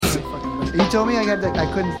You told me I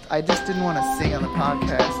couldn't. I just didn't want to sing on the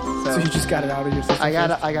podcast. So you just got it out of your system. I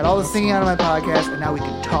got all the singing out of my podcast, and now we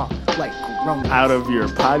can talk like grown-ups. Out of your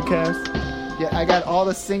podcast? Yeah, I got all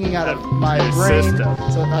the singing out of my brain, system.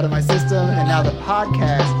 so out of my system, and now the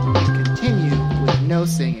podcast can continue with no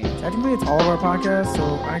singing. Technically, it's all of our podcasts, so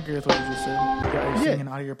I agree with what you just said. You got your singing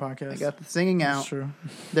out of your podcast. I got the singing out. That's true.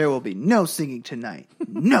 There will be no singing tonight.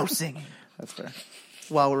 No singing. That's fair.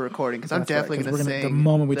 While we're recording, because I'm definitely going to sing the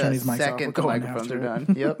moment we turn these mics off, second the microphones are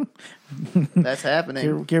done. Yep. That's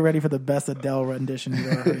happening. Get ready for the best Adele rendition you've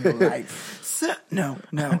ever heard in your life. No.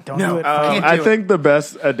 Don't do it. I think the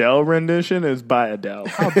best Adele rendition is by Adele.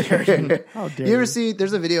 How dare you? How dare You ever see,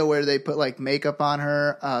 there's a video where they put like makeup on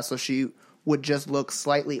her so she would just look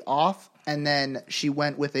slightly off, and then she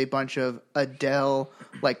went with a bunch of Adele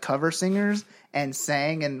like cover singers and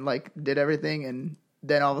sang and like did everything, and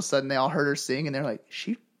then all of a sudden they all heard her sing and they're like,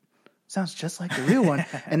 she sounds just like the real one.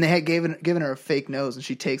 And they had given her a fake nose, and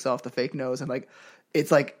she takes off the fake nose, and like it's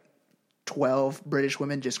like 12 British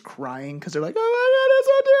women just crying because they're like,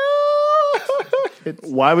 oh my god, it's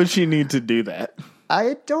Adele. Why would she need to do that?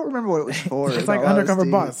 I don't remember what it was for. It's like Undercover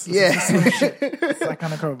Boss. Yeah. It's like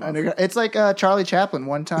Undercover Boss. It's like Charlie Chaplin.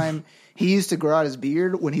 One time he used to grow out his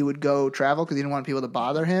beard when he would go travel because he didn't want people to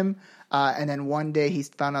bother him. And then one day he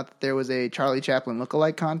found out that there was a Charlie Chaplin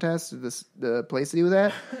lookalike contest at the place that he was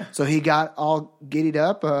at. So he got all giddied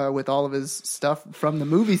up with all of his stuff from the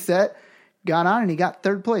movie set, got on, and he got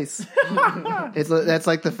third place. That's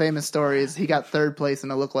like the famous story is he got third place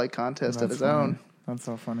in a lookalike contest of his own. That's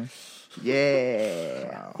so funny.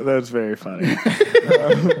 Yeah. Wow. That's very funny.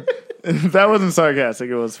 That wasn't sarcastic.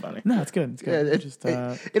 It was funny. No, it's good. It's good.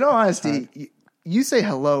 Yeah, in all honesty, you say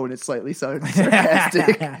hello and it's slightly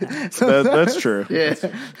sarcastic. That's true. Yeah.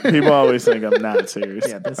 People always think I'm not serious.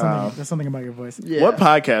 Yeah, there's something about your voice. Yeah. What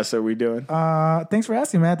podcast are we doing? Thanks for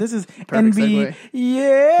asking, Matt. This is Perfect segue.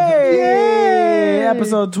 Yay!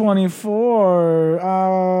 Episode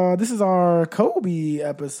 24. This is our Kobe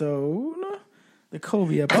episode. The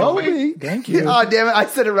Kobe episode. Kobe? Thank you. Oh, damn it. I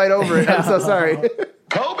said it right over it. I'm so sorry.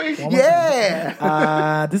 Kobe.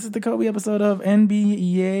 Yeah. This is the Kobe episode of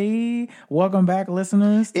NBA. Welcome back,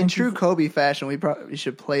 listeners. In true Kobe fashion, we probably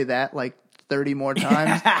should play that like 30 more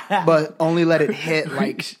times, but only let it hit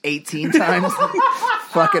like 18 times.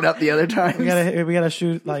 Fuck it up the other times. We gotta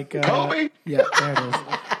shoot like Kobe. Yeah, there it is.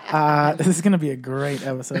 This is gonna be a great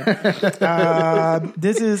episode.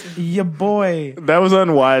 This is your boy. That was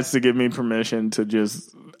unwise to give me permission to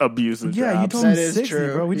just abuse the Yeah, you drops. told me That is 60,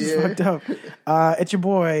 true. bro. We just Yeah. fucked up. It's your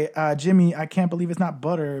boy, Jimmy. I can't believe it's not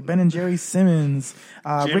butter. Ben and Jerry Simmons.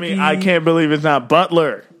 Jimmy, Ricky, I can't believe it's not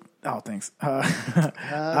Butler. Oh, thanks. How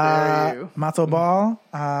dare you. Matzo Ball,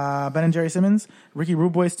 Ben and Jerry Simmons, Ricky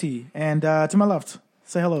Rude Boys T, and to my left,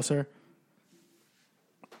 say hello, sir.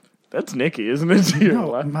 That's Nikki, isn't it? To your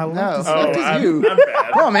No, left? my No, left. it's you. I'm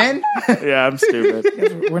bad. Come on, man. Yeah, I'm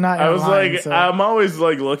stupid. We're not. I was lying, like, so. I'm always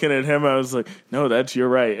like looking at him. I was like, no, that's your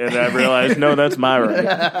right, and I realized, no, that's my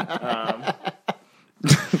right.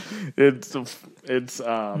 It's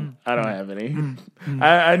I don't have any.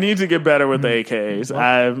 I need to get better with the AKAs.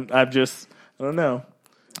 I don't know.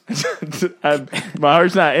 My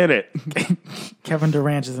heart's not in it. Kevin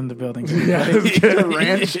Durant is in the building.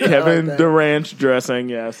 Ranch. Kevin Durant dressing,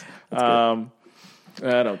 yes. I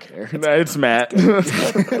don't care. It's Matt.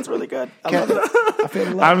 That's really good. I love it. I feel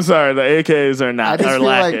the love. I'm sorry, the AKs are I just feel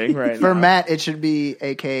lacking like right for now. Matt, it should be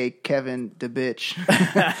AKA Kevin the bitch.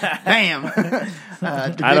 Bam.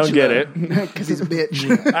 I don't get it. Because he's a bitch.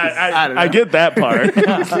 I don't know. I get that part.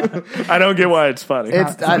 I don't get why it's funny.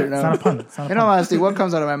 I don't know. It's not a pun. It's not a In pun. all honesty, what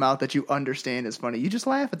comes out of my mouth that you understand is funny? You just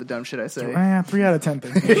laugh at the dumb shit I say. 3 out of 10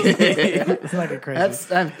 things. It's like a crazy. That's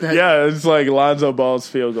Yeah, it's like Lonzo Ball's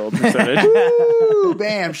field goal percentage. Woo,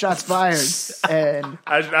 bam, shots fired. And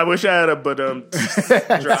I wish I had a drop.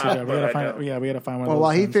 we gotta find one. well, of while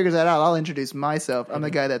those he things. figures that out, I'll introduce myself. I'm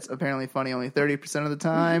the guy that's apparently funny only 30% of the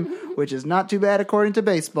time, which is not too bad according to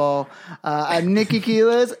baseball. I'm Nicky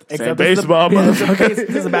Quiles. Same Except this is a- baseball, yeah, motherfucker. okay,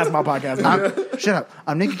 this is a basketball podcast. Shut up.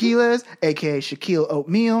 I'm Nicky Quiles, a.k.a. Shaquille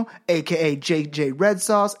Oatmeal, a.k.a. JJ Red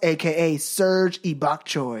Sauce, a.k.a. Serge Ibok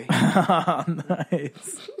Choi.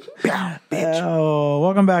 Nice. Bow, bitch. Oh,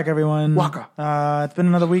 welcome back, everyone. Waka. It's been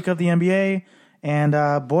another week of the NBA,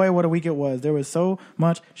 and boy, what a week it was. There was so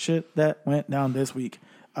much shit that went down this week.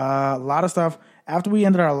 A lot of stuff. After we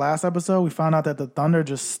ended our last episode, we found out that the Thunder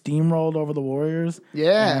just steamrolled over the Warriors.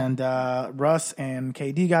 Yeah. And Russ and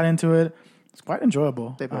KD got into it. It's quite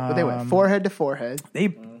enjoyable. They went forehead to forehead. They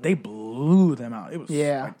blew them out. It was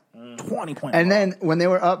Yeah. like 20 points. And then when they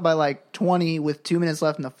were up by like 20 with 2 minutes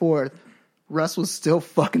left in the fourth, Russ was still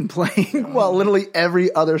fucking playing while literally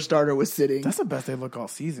every other starter was sitting. That's the best they look all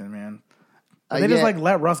season, man. They just like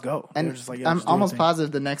let Russ go. And just I'm almost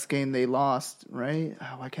positive the next game they lost, right?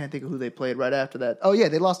 Oh, I can't think of who they played right after that. Oh yeah,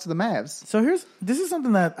 they lost to the Mavs. So this is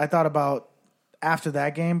something that I thought about after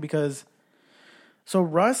that game because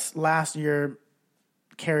Russ last year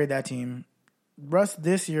carried that team. Russ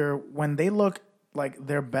this year, when they look like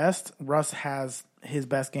their best, Russ has his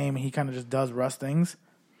best game and he kind of just does Russ things.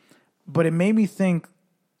 But it made me think,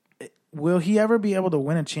 will he ever be able to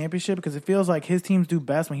win a championship? Because it feels like his teams do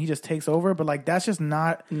best when he just takes over. But like that's just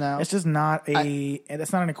not. No, it's just not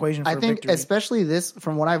that's not an equation. For I think victory. Especially this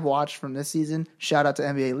from what I've watched from this season. Shout out to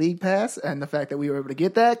NBA League Pass and the fact that we were able to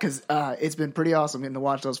get that because it's been pretty awesome getting to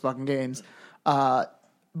watch those fucking games.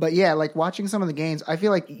 But yeah, like watching some of the games, I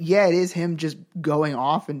feel like it is him just going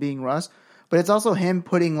off and being Russ, but it's also him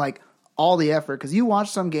putting like all the effort because you watch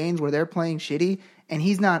some games where they're playing shitty. And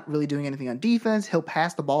he's not really doing anything on defense. He'll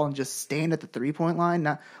pass the ball and just stand at the 3-point line.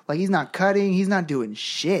 Not like he's not cutting. He's not doing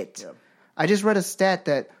shit. Yep. I just read a stat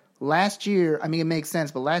that last year, I mean, it makes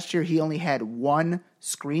sense, but last year he only had one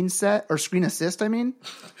screen assist, in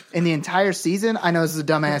the entire season. I know this is a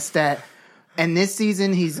dumbass stat. And this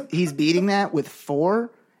season he's beating that with 4.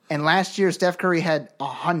 And last year Steph Curry had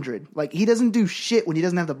 100. Like he doesn't do shit when he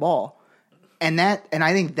doesn't have the ball. And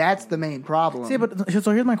I think that's the main problem. See, but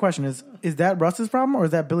so here's my question: is that Russ's problem or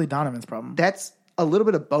is that Billy Donovan's problem? That's a little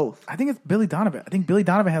bit of both. I think it's Billy Donovan. I think Billy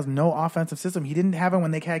Donovan has no offensive system. He didn't have it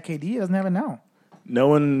when they had KD. He doesn't have it now. No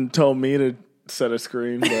one told me to set a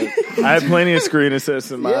screen, but I had plenty of screen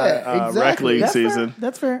assists in my rec league season.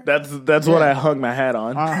 That's fair. That's what I hung my hat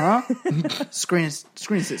on. Screen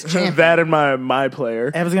assist champion. That and my player.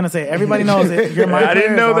 I was gonna say everybody knows it. You're my player.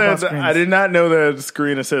 I did not know that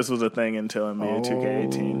screen assist was a thing until NBA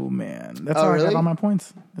 2K18. Oh man, that's how I got all my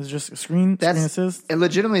points. It's just screen assist. And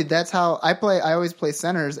legitimately, that's how I play. I always play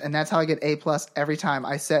centers, and that's how I get A+ every time.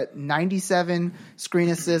 I set 97 screen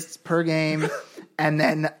assists per game. And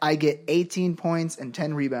then I get 18 points and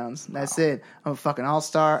 10 rebounds. That's it. I'm a fucking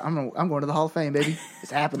all-star. I'm going to the Hall of Fame, baby.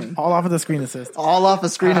 It's happening. All off of the screen assist. All off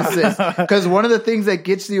of screen assist. Because one of the things that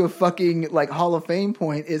gets you a fucking like Hall of Fame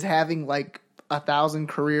point is having like 1,000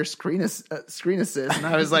 career screen assists. And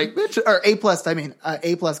I was like, bitch, or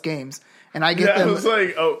A+ games. And I get them. I was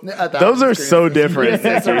like, those are so different.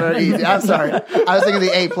 Yes, are easy. I'm sorry. I was thinking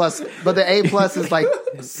the A+, but the A+ is like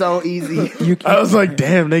so easy. I was like,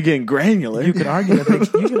 damn, they getting granular. You could argue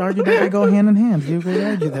that they go hand in hand. You could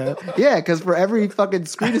argue that. Yeah, because for every fucking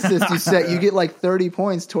screen assist you set, you get like 30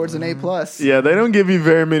 points towards an A+. Yeah, they don't give you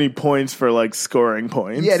very many points for like scoring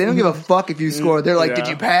points. Yeah, they don't give a fuck if you score. They're like, did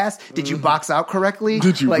you pass? Did you box out correctly?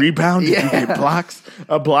 Did you rebound? Did you get blocks?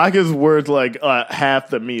 A block is worth like half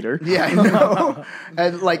the meter. Yeah, no.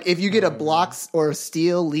 And like if you get a block or a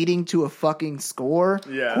steal leading to a fucking score,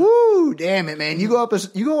 woo, damn it, man. You go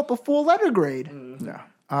up a full letter grade.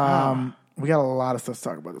 Yeah. We got a lot of stuff to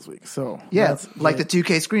talk about this week. So yeah, like the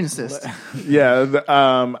 2K screen assist. Yeah,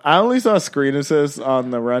 I only saw screen assists on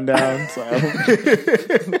the rundown. So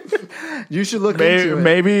you should look into it.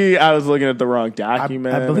 Maybe I was looking at the wrong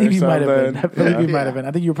document. I believe you might have been.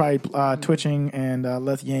 I think you were probably twitching and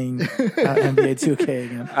let's yang NBA 2K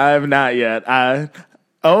again. I have not yet.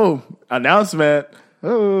 Announcement.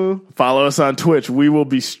 Oh. Follow us on Twitch. We will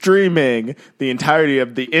be streaming the entirety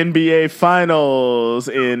of the NBA Finals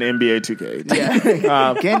in NBA 2K.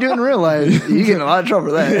 Yeah. Can't do it in real life. You get in a lot of trouble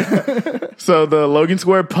for that. So the Logan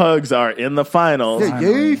Square Pugs are in the finals.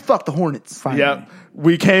 Yeah, fuck the Hornets. Finally. Yep.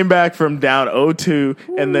 We came back from down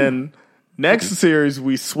 0-2, and then next series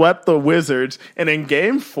we swept the Wizards, and in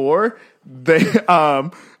game 4, they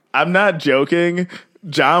I'm not joking,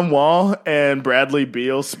 John Wall and Bradley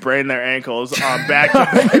Beal sprained their ankles on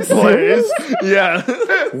back-to-back plays. Yeah.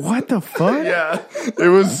 What the fuck? Yeah. It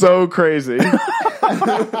was so crazy.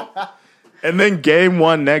 And then game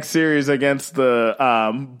 1 next series against the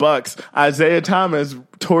Bucks, Isaiah Thomas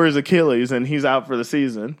tore his Achilles and he's out for the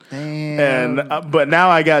season. Damn. And but now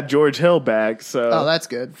I got George Hill back. So that's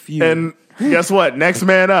good. And guess what? Next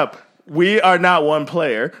man up. We are not one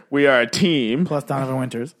player. We are a team. Plus Donovan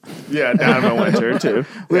Winters. Yeah, Donovan Winter too.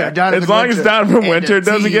 As long as Donovan Winter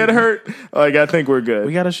doesn't get hurt, like I think we're good.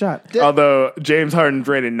 We got a shot. Although James Harden's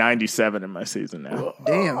rated 97 in my season now.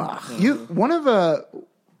 Damn.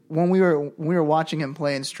 When we were watching him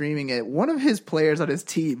play and streaming it, one of his players on his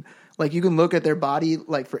team, like you can look at their body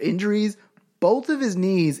like for injuries, both of his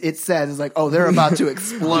knees, it says, is like, oh, they're about to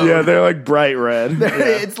explode. Yeah, they're like bright red.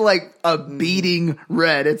 It's like a beating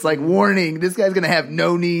red. It's like, warning, this guy's going to have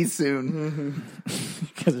no knees soon.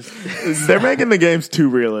 They're making the games too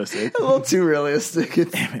realistic. A little too realistic.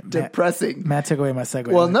 It's depressing. Matt took away my segue.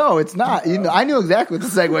 Well, no, it's not. I knew exactly what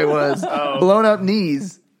the segue was. Blown up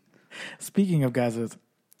knees. Speaking of guys with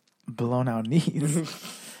blown out knees,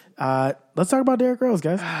 let's talk about Derrick Rose,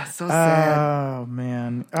 guys. So sad. Oh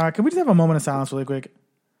man, can we just have a moment of silence really quick?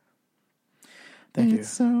 Thank you.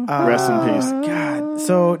 So Rest in peace. God.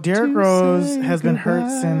 So Derrick Rose has been hurt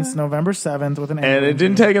since November 7th with an ankle And it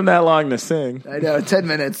didn't injury. take him that long to sing. I know, 10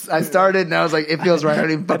 minutes. I started and I was like, it feels right. I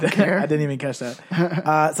don't even fucking care. I didn't even catch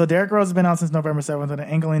that. So Derrick Rose has been out since November 7th with an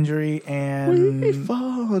ankle injury, and We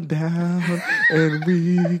fall down and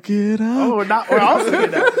we get up. oh, we're all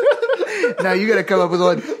singing that. Now you got to come up with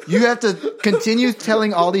one. You have to continue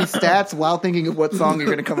telling all these stats while thinking of what song you're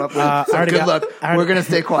going to come up with. I So already good got- luck. I already- We're going to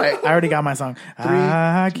stay quiet. I already got my song.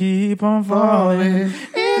 I keep on falling in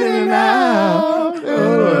and out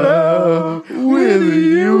with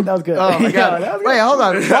you. That was good. Oh my Yeah, god! that was good. Wait, hold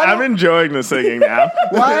on. I'm enjoying the singing now.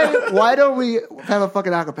 Why don't we have a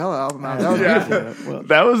fucking acapella album out? That was beautiful. Well,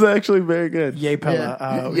 That was actually very good. Yay Pella.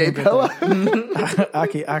 Yeah. We Yay can get Pella. that.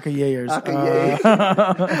 Aka Yayers. Yay.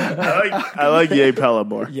 I like Yay Pella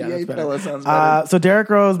more. Yeah, Yay that's better. Pella sounds better. So Derrick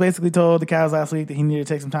Rose basically told the Cavs last week that he needed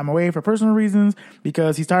to take some time away for personal reasons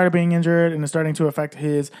because he's tired of being injured and it's starting to affect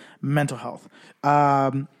his mental health.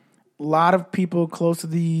 A lot of people close to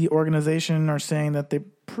the organization are saying that they're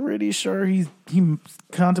pretty sure he's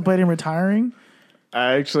contemplating retiring.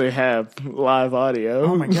 I actually have live audio.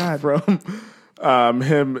 Oh my God. from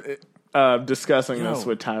him discussing this Yo,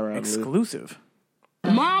 with Tyronn Lue. exclusive.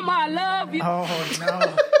 Mama, I love you. Oh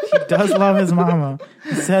no, he does love his mama.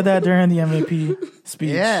 He said that during the MVP speech.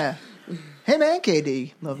 Yeah. Him and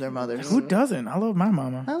KD love their mothers. Who doesn't? I love my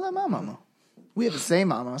mama. I love my mama. We have the same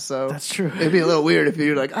mama, so That's true. It'd be a little weird if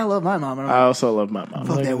you're like, I love my mama. I also love my mom.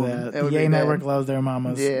 Fuck Look that at woman. that. That would Yay be Network bad. loves their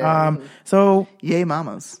mamas. Yeah. So Yay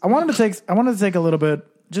mamas. I wanted to take a little bit,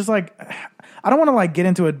 just like I don't want to like get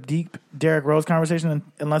into a deep Derrick Rose conversation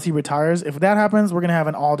unless he retires. If that happens, we're gonna have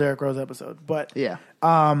an all Derrick Rose episode. But Yeah.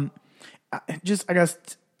 I guess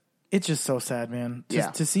it's just so sad, man. Just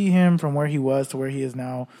Yeah. to see him from where he was to where he is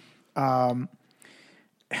now. Man,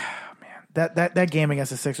 that game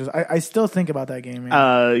against the Sixers, I still think about that game,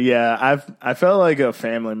 man. Yeah, I felt like a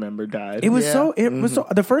family member died. It was Yeah. so. It was so.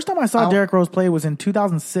 The first time I saw Derrick Rose play was in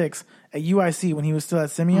 2006 at UIC when he was still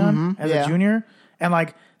at Simeon as yeah. a junior, and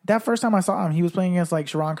like that first time I saw him, he was playing against like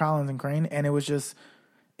Sharon Collins and Crane, and it was just.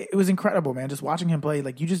 It was incredible, man. Just watching him play,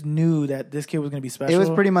 like you just knew that this kid was going to be special. It was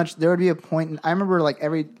pretty much, there would be a point, I remember like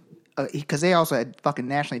because they also had fucking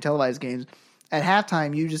nationally televised games. At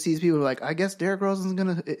halftime, you just see these people who are like, I guess Derrick Rose isn't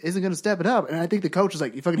gonna step it up. And I think the coach was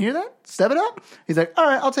like, you fucking hear that? Step it up? He's like, all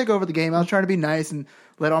right, I'll take over the game. I was trying to be nice and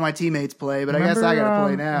let all my teammates play, but I guess I gotta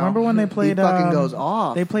play now. Remember when they played? He fucking goes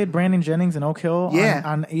off. They played Brandon Jennings and Oak Hill Yeah.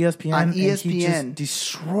 on ESPN. On And he just ESPN.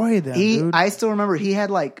 destroyed them, dude. I still remember he had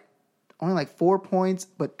like only like 4 points,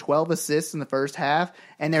 but 12 assists in the first half.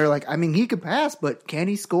 And they were like, I mean, he could pass, but can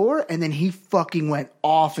he score? And then he fucking went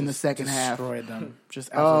off in the second half. Destroyed them.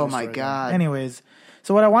 Just Oh absolutely my destroyed God. them. Anyways,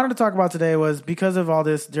 so what I wanted to talk about today was because of all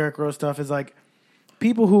this Derrick Rose stuff is like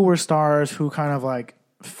people who were stars who kind of like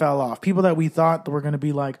fell off. People that we thought were going to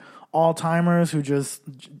be like all timers who just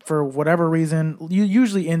for whatever reason,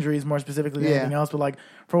 usually injuries more specifically than Yeah. anything else, but like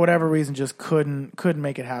for whatever reason just couldn't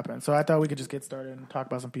make it happen. So I thought we could just get started and talk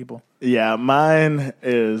about some people. Yeah, mine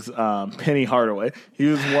is Penny Hardaway. He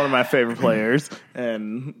was one of my favorite players,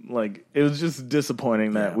 and like it was just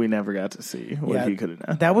disappointing that we never got to see what he could have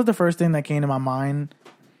done. That was the first thing that came to my mind.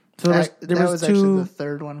 So there That was was actually two. the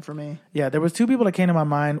third one for me. Yeah, there was two people that came to my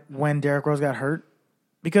mind when Derrick Rose got hurt.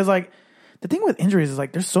 Because like the thing with injuries is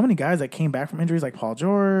like there's so many guys that came back from injuries like Paul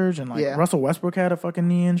George and like Yeah. Russell Westbrook had a fucking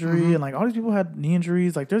knee injury and like all these people had knee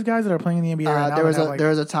injuries. Like there's guys that are playing in the NBA right now. There was that a have, like, there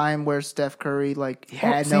was a time where Steph Curry like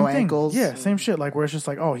had same no thing. ankles. Yeah, same shit. Like where it's just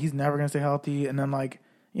like, oh, he's never gonna stay healthy, and then like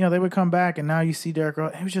they would come back, and now you see Derrick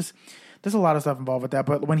Rose. It was just there's a lot of stuff involved with that.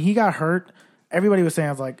 But when he got hurt, everybody was saying,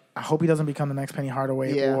 I was like, I hope he doesn't become the next Penny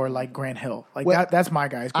Hardaway Yeah. or like Grant Hill. Like Well, that's my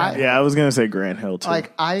guy. Grant Hill. Yeah, I was gonna say Grant Hill too.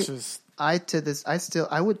 Like Just- I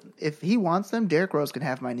would if he wants them, Derrick Rose can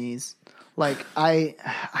have my knees. Like I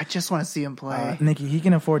just want to see him play. Nikki, he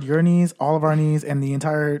can afford your knees, all of our knees, and the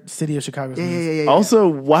entire city of Chicago's knees. Yeah. Also,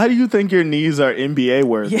 why do you think your knees are NBA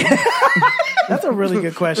worthy? That's a really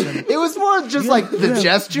good question. It was more just like the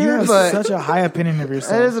gesture, You have but such a high opinion of that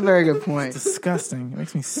yourself. is a very good point. Disgusting. It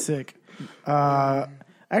makes me sick.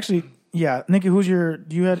 Actually, yeah, Nikki, who's your?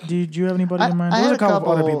 Do you have anybody in mind? I There's had a couple,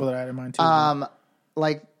 couple, other people that I had in mind too.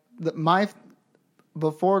 Like my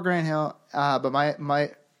before Grant Hill, but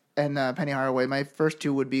my and Penny Hardaway, my first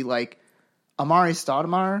two would be like Amari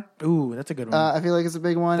Stoudemire. Ooh, that's a good one. I feel like it's a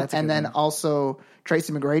big one. That's a And good then one. also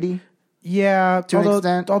Tracy McGrady. Yeah, to an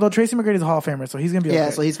extent. although Tracy McGrady's a Hall of Famer, so he's gonna be okay. Yeah,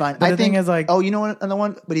 so he's fine. But I the think thing is, like, oh, you know what? Another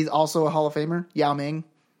one, but he's also a Hall of Famer. Yao Ming.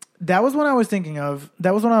 that was what I was thinking of.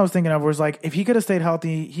 Was like, if he could have stayed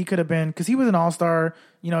healthy, he could have been, because he was an all-star.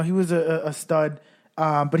 You know, he was a stud.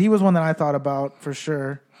 But he was one that I thought about for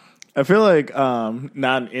sure. I feel like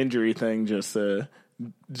not an injury thing, just a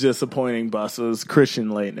disappointing bust was Christian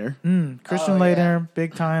Laettner. Christian Laettner,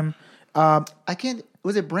 big time. I can't.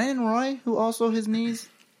 Was it Brandon Roy who also his knees?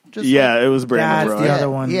 Just It was Brandon That's Roy. the other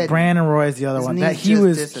one. Yeah. Brandon Roy is the other His one. That knees he just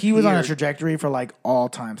was on a disappeared. trajectory for like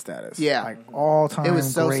all-time status. Yeah. Like all-time. It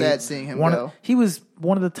was so great. sad seeing him One of- go. He was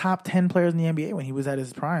one of the top 10 players in the NBA when he was at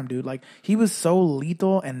his prime, dude. Like, he was so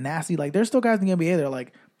lethal and nasty. Like, there's still guys in the NBA that are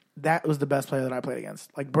like, that was the best player that I played against.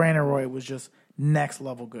 Like, Brandon Roy was just next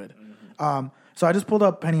level good. So I just pulled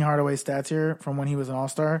up Penny Hardaway's stats here from when he was an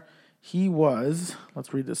all-star. He was,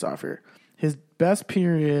 let's read this off here. His best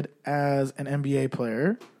period as an NBA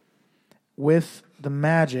player with the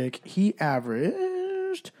Magic, he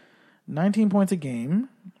averaged 19 points a game,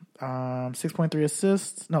 6.3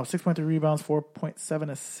 assists, 6.3 rebounds, 4.7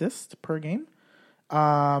 assists per game.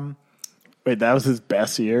 Wait, that was his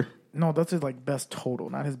best year? No, that's his like best total,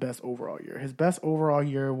 not his best overall year. His best overall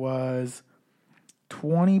year was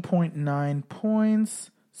 20.9 points,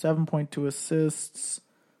 7.2 assists,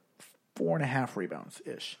 4.5 rebounds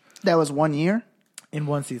ish. That was 1 year. In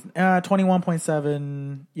one season.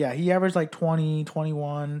 21.7. Yeah, he averaged like 20,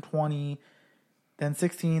 21, 20, then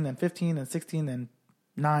 16, then 15, then 16, then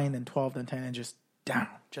 9, then 12, then 10, and just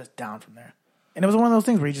down from there. And it was one of those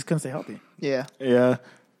things where he just couldn't stay healthy. Yeah. Yeah.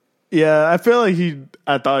 I feel like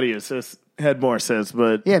I thought he had more assists,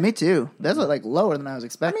 but Yeah, me too. That's like lower than I was I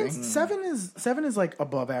expecting. mean, seven is like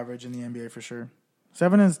above average in the NBA for sure.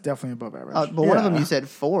 7 is definitely above average. But one of them you said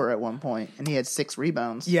 4 at one point, and he had 6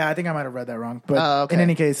 rebounds. Yeah, I think I might have read that wrong. But okay. in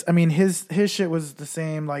any case, I mean, his shit was the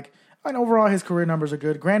same. Like, and overall, his career numbers are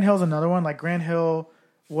good. Grant Hill's another one. Like, Grant Hill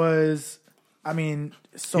was, I mean,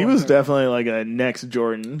 so he was good. definitely like a next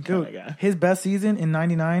Jordan kind of Dude, guy. his best season in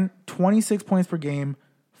 99, 26 points per game,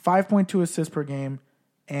 5.2 assists per game,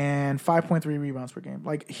 and 5.3 rebounds per game.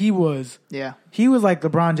 Like, he was like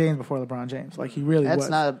LeBron James before LeBron James. Like, he really was.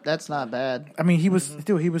 That's not bad. I mean, he was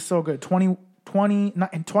he was so good. 20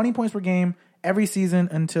 points per game every season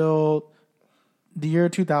until the year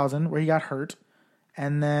 2000, where he got hurt,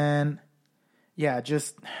 and then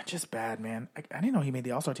just bad, man. I didn't know he made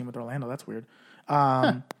the All-Star team with Orlando. That's weird.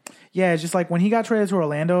 Yeah, it's just like when he got traded to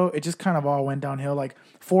Orlando, it just kind of all went downhill. Like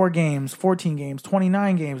 4 games, 14 games,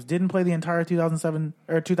 29 games. Didn't play the entire 2007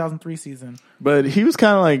 or 2003 season. But he was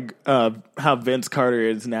kind of like how Vince Carter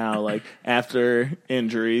is now, like after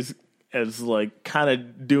injuries, as like kind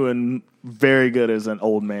of doing very good as an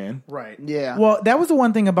old man. Right. Yeah. Well, that was the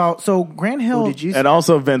one thing about Grant Hill. Did you And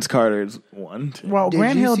also Vince Carter's one. Too. Well, did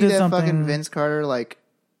Grant you Hill see did that something. fucking Vince Carter like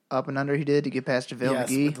up and under he did to get past JaVale Yes,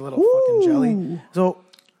 McGee? with the little fucking jelly. So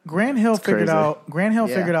Grant Hill figured crazy. out. Grant Hill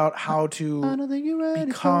Yeah. figured out how to. I don't think you're ready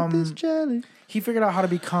become- for this jelly. He figured out how to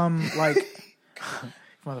become like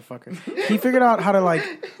motherfucker. He figured out how to like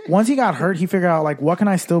once he got hurt, he figured out like what can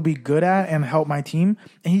I still be good at and help my team.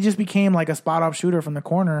 And he just became like a spot up shooter from the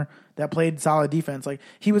corner that played solid defense. Like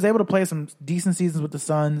he was able to play some decent seasons with the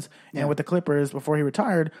Suns and with the Clippers before he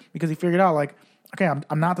retired because he figured out like, okay,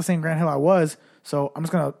 I'm not the same Grant Hill I was, so I'm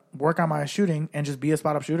just gonna work on my shooting and just be a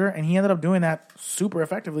spot up shooter. And he ended up doing that super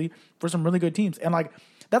effectively for some really good teams. And like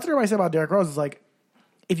that's what I say about Derrick Rose is like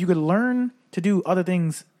if you could learn to do other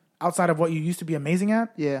things outside of what you used to be amazing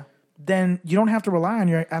at, then you don't have to rely on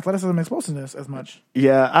your athleticism and explosiveness as much.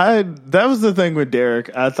 Yeah, that was the thing with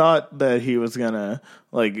Derek. I thought that he was gonna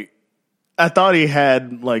I thought he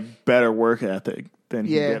had like better work ethic than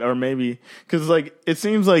he did, or maybe because like it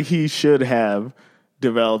seems like he should have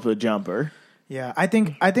developed a jumper. Yeah, I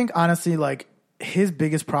think honestly, like his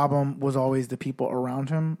biggest problem was always the people around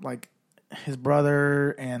him, like his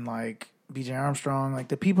brother and like BJ Armstrong, like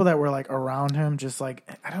the people that were like around him. Just like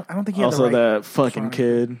I don't think he had Also, the right that fucking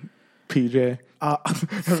kid, PJ.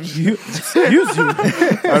 excuse you.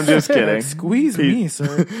 I'm just kidding. Like, squeeze me,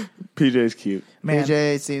 sir. PJ's cute. Man,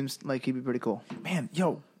 AJ seems like he'd be pretty cool. man,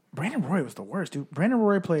 yo, Brandon Roy was the worst, dude. Brandon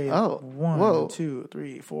Roy played 1, 2,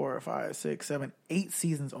 3, 4, 5, 6, 7, 8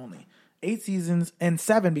 seasons only. 8 seasons and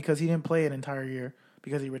 7 because he didn't play an entire year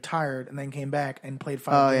because he retired and then came back and played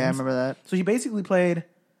 5 games. Yeah, I remember that. So he basically played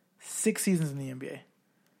 6 seasons in the NBA.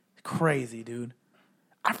 Crazy, dude.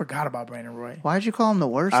 I forgot about Brandon Roy. Why did you call him the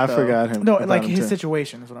worst? I though? forgot him. No, about like him his too.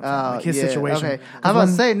 situation is what I'm saying. Like his situation. Okay. I was about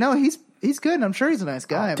to say no. He's good. And I'm sure he's a nice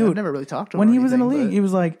guy. Dude, I've never really talked to him. When or he was in the anything, league, but- he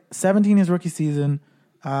was like 17 his rookie season,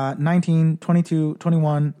 19, 22,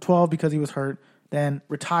 21, 12 because he was hurt, then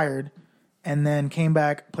retired, and then came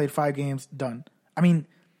back, played 5 games, done. I mean,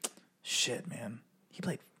 shit, man. He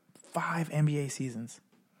played 5 NBA seasons.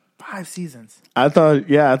 5 seasons. I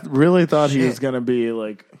really thought he was going to be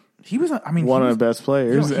like he was. I mean, one of the best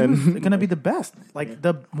players, he was going to be the best, like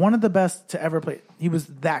one of the best to ever play. He was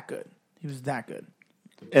that good.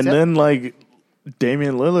 And then like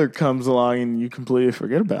Damian Lillard comes along and you completely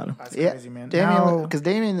forget about him. That's crazy, man. Because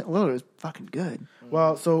Damian Lillard is fucking good.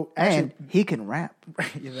 Well, so and he can rap.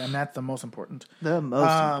 Yeah, and that's the most important.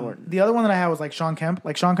 The other one that I had was like Sean Kemp.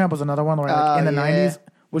 Like Sean Kemp was another one where like, in the 90s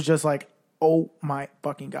was just like, oh my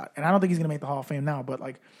fucking God. And I don't think he's going to make the Hall of Fame now, but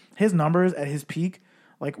like his numbers at his peak,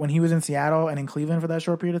 like when he was in Seattle and in Cleveland for that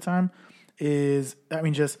short period of time is, I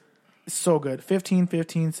mean, just so good. 15,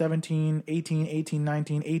 15, 17, 18, 18,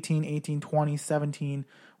 19, 18, 18, 20, 17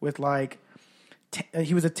 with like,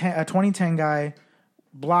 he was a 2010 guy,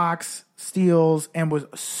 blocks, steals, and was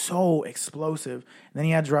so explosive. And then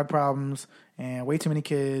he had drug problems and way too many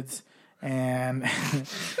kids. And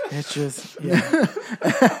it's just, yeah.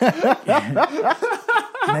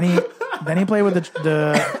 Then he played with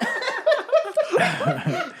the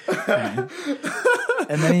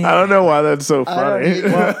and then I don't know why that's so funny.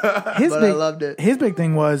 I loved it. His big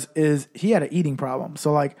thing is he had an eating problem.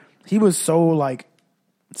 So like he was so like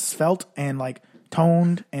svelte and like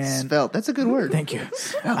toned and svelte. That's a good word. Thank you.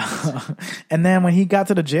 And then when he got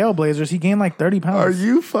to the Jailblazers, he gained like 30 pounds. Are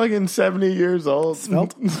you fucking 70 years old?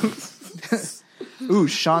 Svelte? Ooh,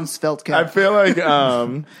 Sean Svelte. I feel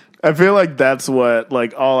like that's what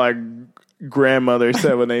like all our grandmothers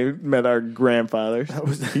said when they met our grandfathers.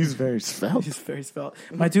 He's very svelte. He's very svelte.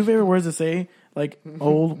 My 2 favorite words to say, like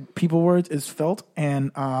old people words, is felt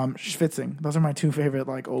and schwitzing. Those are my 2 favorite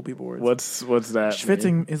like old people words. What's that?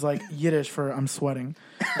 Schwitzing is like Yiddish for I'm sweating.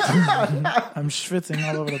 I'm schwitzing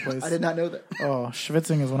all over the place. I did not know that. Oh,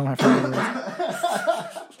 schwitzing is one of my favorite words.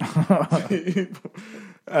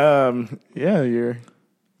 Yeah, you're.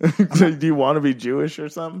 Do you want to be Jewish or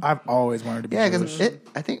something? I've always wanted to be Jewish. Because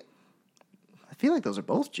I feel like those are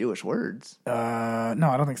both Jewish words. No,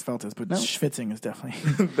 I don't think svelte is, but schwitzing is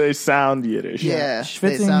definitely. They sound Yiddish. Yeah,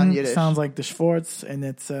 schwitzing sounds like the Schwartz, and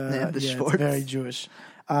it's it's very Jewish.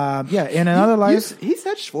 In another life, he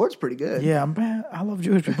said Schwartz pretty good. Yeah, I love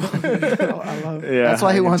Jewish people. I love. Yeah, that's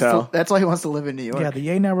why he wants to. That's why he wants to live in New York. Yeah, the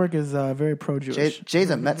Yay Network is very pro-Jewish. Jay's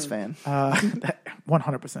a Mets fan.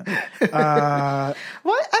 100%.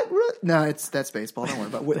 What? No, that's baseball. Don't worry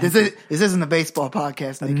about it. This isn't a baseball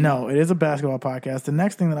podcast. No, it is a basketball podcast. The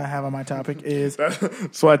next thing that I have on my topic is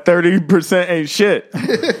that's why 30% ain't shit.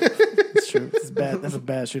 It's true. It's bad. That's a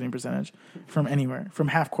bad shooting percentage from anywhere. From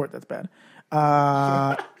half court, that's bad.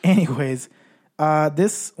 Anyways,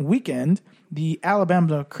 this weekend, the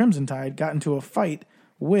Alabama Crimson Tide got into a fight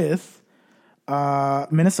with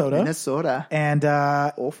Minnesota. And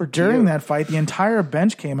during that fight, the entire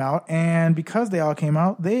bench came out, and because they all came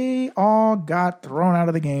out, they all got thrown out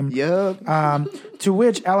of the game. Yep. To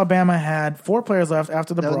which Alabama had 4 players left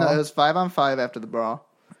after the brawl. No, it was 5-on-5 after the brawl.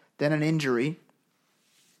 Then an injury,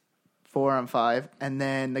 4-on-5, and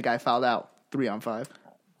then the guy fouled out, 3-on-5.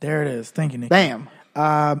 There it is. Thank you, Nick. Bam.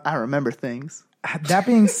 I remember things. That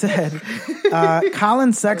being said,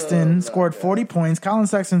 Colin Sexton scored 40 points. Colin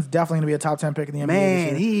Sexton's definitely going to be a top 10 pick in the NBA.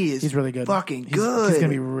 Man, he's really good. Fucking He's good. He's going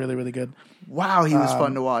to be really, really good. Wow, he was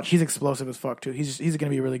fun to watch. He's explosive as fuck too. He's going to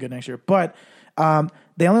be really good next year. But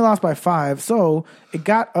they only lost by 5, so it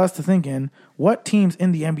got us to thinking: what teams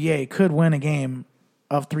in the NBA could win a game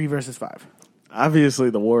of 3 versus 5? Obviously,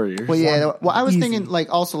 the Warriors. Well, yeah. Well, I was thinking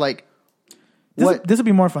This would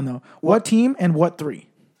be more fun though. What team and what 3?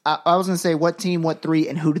 I was going to say what team, what 3,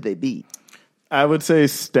 and who did they beat? I would say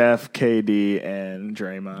Steph, KD, and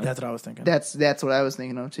Draymond. That's what I was thinking. That's what I was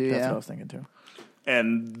thinking of too. That's what I was thinking too.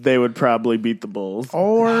 And they would probably beat the Bulls.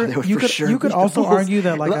 Or you could also argue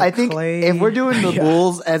that I think if we're doing the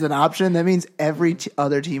Bulls as an option, that means every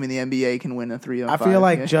other team in the NBA can win a 3-on-5. I feel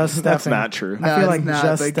like just Steph. That's not true. I feel like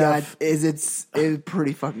just Steph. God, it's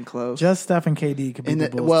pretty fucking close. Just Steph and KD could beat the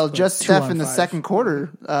Bulls. Well, just Steph in the second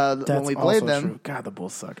quarter when we played them. True. God, the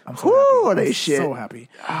Bulls suck. I'm so happy. Are they shit? So happy.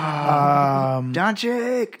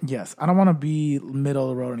 Doncic. Yes, I don't want to be middle of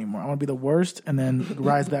the road anymore. I want to be the worst and then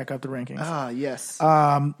rise back up the rankings. Yes.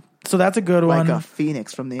 So that's a good one. Like a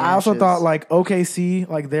phoenix from the ashes. I also thought like OKC,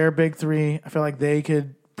 like their big 3. I feel like they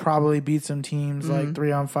could probably beat some teams like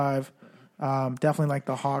 3-on-5. Definitely like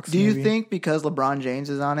the Hawks. Do you think because LeBron James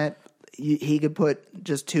is on it, he could put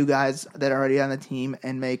just 2 guys that are already on the team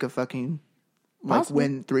and make a fucking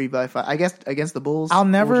win 3-5. I guess against the Bulls. I'll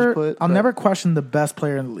never question the best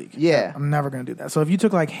player in the league. Yeah. I'm never going to do that. So if you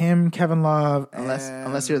took like him, Kevin Love,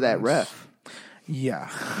 unless you're that ref. Yeah.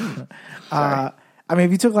 I mean,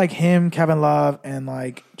 if you took like him, Kevin Love, and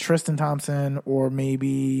like Tristan Thompson, or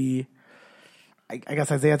maybe I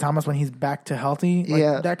guess Isaiah Thomas when he's back to healthy,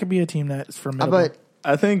 that could be a team that's formidable. But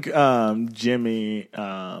I think Jimmy,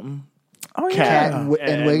 Cat and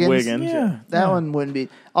Wiggins. Yeah. That one wouldn't be.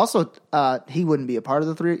 Also, he wouldn't be a part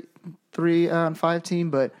of the 3-on-5 team.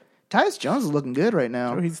 But Tyus Jones is looking good right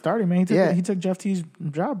now. So he's starting, man. He took Jeff T's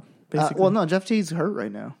job. Basically. Well, no, Jeff T's hurt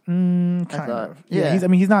right now. Kind of. Yeah.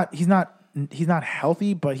 He's not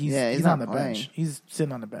healthy, but he's on the bench. He's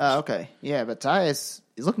sitting on the bench. Okay. Yeah, but Tyus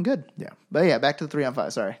is looking good. Yeah. But yeah, back to the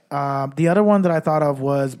 3-on-5. Sorry. The other one that I thought of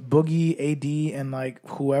was Boogie, AD, and like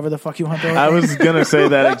whoever the fuck you want to throw. I was gonna say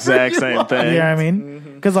that exact same thing. You know what I mean?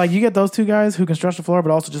 Because like you get those two guys who can stretch the floor,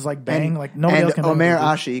 but also just like bang. Like nobody else can. Omer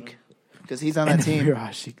Ashik, because he's on that team. Omer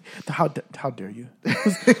Ashik. How dare you?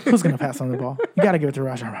 Who's gonna pass on the ball? You got to give it to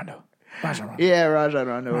Rajon Rondo. Yeah, Rajon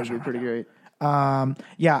Rondo would be pretty great.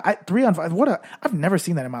 3-on-5. I've never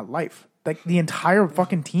seen that in my life. Like the entire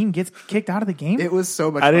fucking team gets kicked out of the game. It was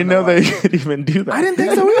so much. I didn't know they could even do that. I didn't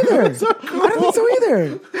think so either. I didn't think so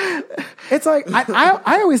either. It's like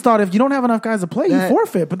I always thought if you don't have enough guys to play, you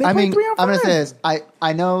forfeit. But they play 3-on-5. I'm gonna say this.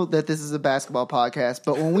 I know that this is a basketball podcast,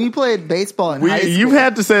 but when we played baseball in high school, you've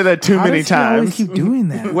had to say that too many times. Always keep doing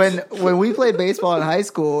that. When we played baseball in high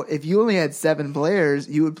school, if you only had 7 players,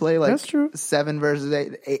 you would play like That's true. 7 versus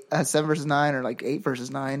 8, 7 versus 9, or like 8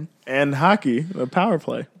 versus 9. And hockey, the power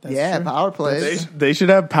play. True. Power plays. They should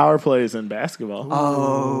have power plays in basketball.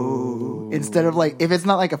 Oh, instead of like if it's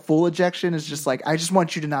not like a full ejection, it's just like I just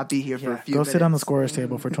want you to not be here for a few minutes. Go sit on the scorer's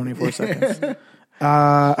table for 24 seconds.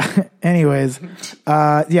 Anyways, so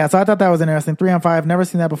I thought that was interesting. 3-on-5, never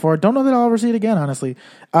seen that before. Don't know that I'll ever see it again, honestly.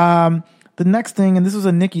 The next thing, and this was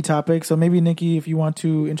a Nikki topic, so maybe Nikki, if you want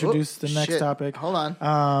to introduce the next topic. Hold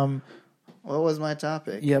on. What was my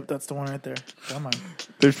topic? Yep, that's the one right there. Come on.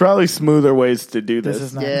 There's probably smoother ways to do this. This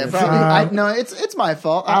is not Yeah, good. probably. No, it's my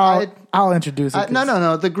fault. I'll introduce it.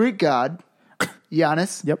 No. The Greek god,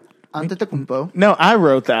 Giannis. Yep. Antetokounmpo. No, I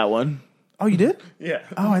wrote that one. Oh, you did? Yeah.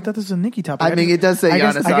 Oh, I thought this was a Nikki topic. I mean, it does say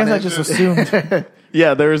Giannis I on guess it. I just assumed.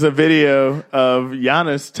 Yeah, there was a video of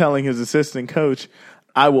Giannis telling his assistant coach,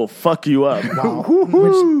 I will fuck you up. Wow.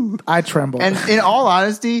 Which I tremble. And in all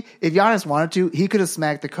honesty, if Giannis wanted to, he could have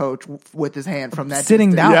smacked the coach with his hand from that Sitting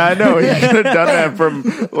distance. down. Yeah, I know. He could have done that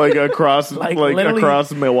from like across literally,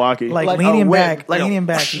 across Milwaukee. like leaning back,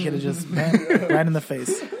 he could have just bang, right in the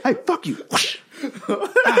face. Hey, fuck you.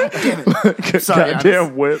 Damn it. Sorry,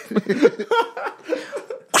 Goddamn whip.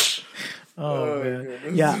 Oh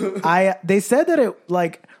man. Yeah. They said that it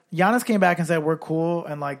like Giannis came back and said we're cool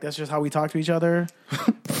and like that's just how we talk to each other.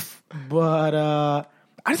 But I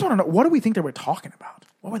just want to know, what do we think they were talking about?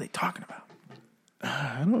 What were they talking about?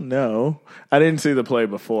 I don't know. I didn't see the play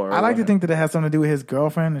before. I like to think that it has something to do with his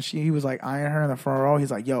girlfriend, and he was like eyeing her in the front row.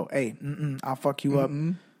 He's like, "Yo, hey, I'll fuck you up."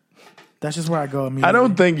 That's just where I go immediately. I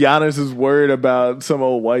don't think Giannis is worried about some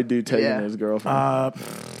old white dude taking his girlfriend.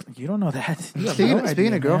 You don't know that.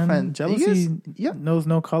 Speaking of girlfriend, jealousy knows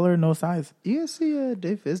no color, no size. You guys see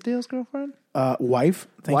Dave Fizdale's girlfriend? Wife.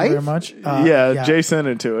 Thank you very much. Jay sent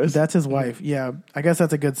it to us. That's his wife. Yeah, I guess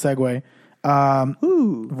that's a good segue.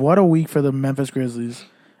 What a week for the Memphis Grizzlies.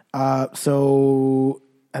 So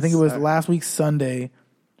I think it was last week Sunday.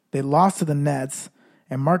 They lost to the Nets,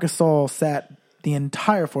 and Marcus Gasol sat the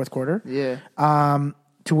entire fourth quarter. Yeah.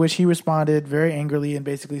 To which he responded very angrily and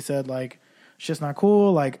basically said, like, shit's not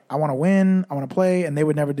cool. Like, I want to win. I want to play. And they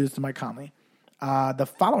would never do this to Mike Conley. The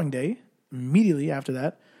following day, immediately after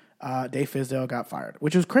that, Dave Fizdale got fired,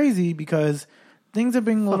 which was crazy because things have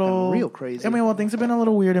been real crazy. I mean, well, things have been a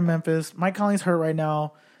little weird in Memphis. Mike Conley's hurt right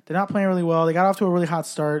now. They're not playing really well. They got off to a really hot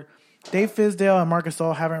start. Dave Fizdale and Marcus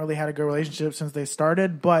Gasol haven't really had a good relationship since they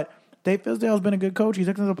started, but Dave Fizdale has been a good coach. He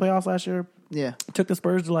took them to the playoffs last year. Yeah. Took the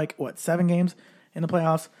Spurs to 7 games in the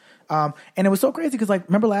playoffs. And it was so crazy because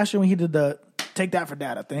remember last year when he did the take that for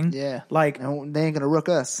data thing? Yeah. Like, no, they ain't gonna rook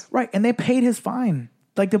us. Right. And they paid his fine.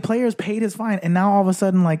 Like the players paid his fine. And now all of a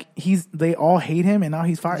sudden, like they all hate him and now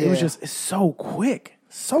he's fired. Yeah. It was just so quick.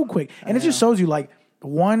 So quick. And it just shows you like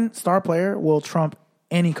one star player will trump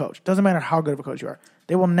any coach. Doesn't matter how good of a coach you are.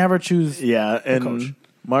 They will never choose and coach.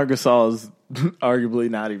 Marc Gasol is arguably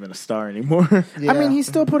not even a star anymore. Yeah. I mean, he's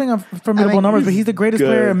still putting up formidable numbers, but he's the greatest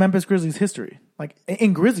player in Memphis Grizzlies history. Like,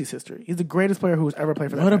 in Grizzlies history. He's the greatest player who's ever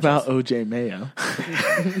played for that What franchise. about O.J. Mayo?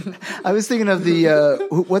 I was thinking of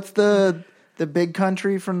the, what's the The big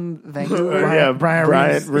country from Vancouver. Brian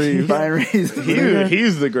Reeves. Brian Reeves.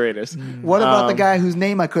 He's the greatest. What about the guy whose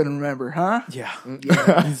name I couldn't remember, huh? Yeah.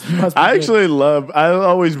 Yeah. I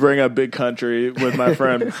always bring up Big Country with my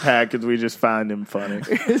friend Pat because we just find him funny.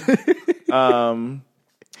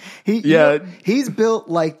 He's built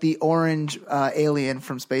like the orange alien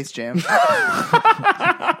from Space Jam.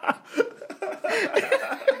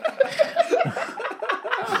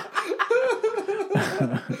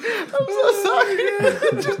 I'm so sorry.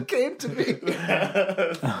 It just came to me.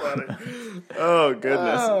 That's funny. Oh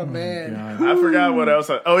goodness. Oh man. I forgot what else.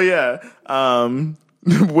 When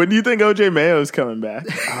do you think OJ Mayo is coming back?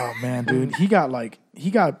 Oh man, dude, he got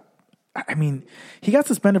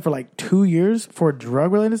suspended for like 2 years for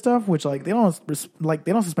drug related stuff, which like they don't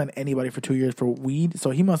suspend anybody for 2 years for weed. So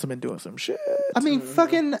he must have been doing some shit. I mean,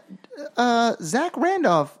 fucking Zach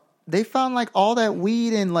Randolph. They found like all that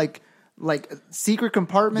weed in like secret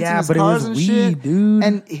compartments in his cars and shit, dude.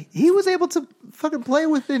 And he was able to fucking play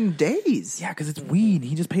within days. Yeah, because it's weed.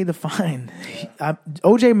 He just paid the fine.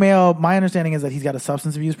 OJ Mayo, my understanding is that he's got a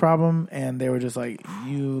substance abuse problem, and they were just like,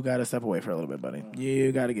 "You got to step away for a little bit, buddy.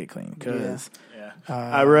 You got to get clean." Because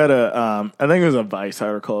I read I think it was a Vice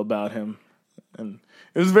article about him, and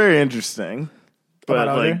it was very interesting. But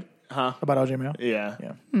about like, OJ? About OJ Mayo? Yeah.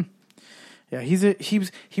 Yeah, he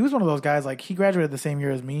was one of those guys, like, he graduated the same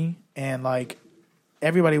year as me, and like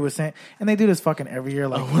everybody was saying, and they do this fucking every year.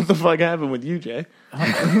 Like, what the fuck happened with you, Jay?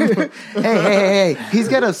 Hey! He's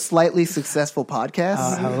got a slightly successful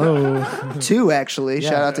podcast. Hello, 2 actually. Yeah.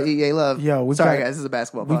 Shout out to EA Love. Yo, guys, this is a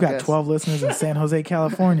basketball podcast. We've got 12 listeners in San Jose,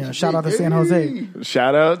 California. Shout out to San Jose.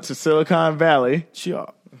 Shout out to Silicon Valley.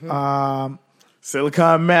 Sure.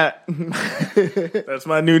 Silicon Matt. That's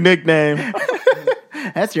my new nickname.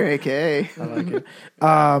 That's your AKA. I like it.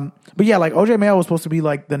 But yeah, like OJ Mayo was supposed to be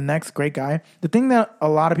like the next great guy. The thing that a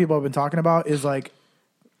lot of people have been talking about is like,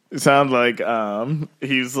 it sounds like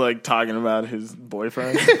he's like talking about his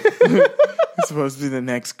boyfriend. He's supposed to be the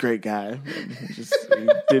next great guy.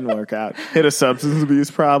 It didn't work out. Hit a substance abuse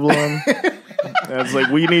problem. It's like,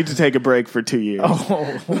 we need to take a break for 2 years.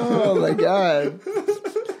 Oh my god.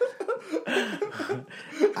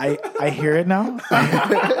 I hear it now.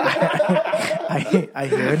 I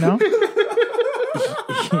hear it now.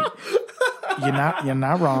 You're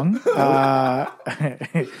not wrong.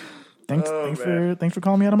 Thanks for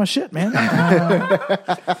calling me out of my shit, man.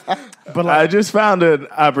 But like, I just found an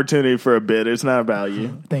opportunity for a bit. It's not about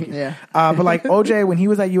you. Thank you. Yeah. But like OJ, when he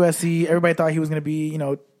was at USC, everybody thought he was going to be,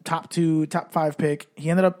 top 2, top 5 pick. He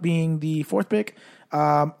ended up being the 4th pick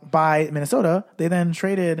by Minnesota. They then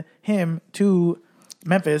traded him to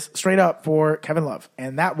Memphis straight up for Kevin Love,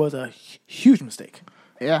 and that was a huge mistake.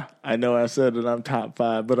 Yeah. I know I said that I'm top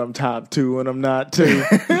 5, but I'm top 2 and I'm not 2.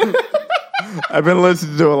 I've been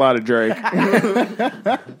listening to a lot of Drake.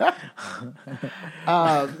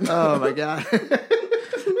 Oh my god.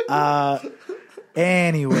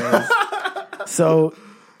 Anyways, so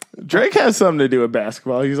Drake has something to do with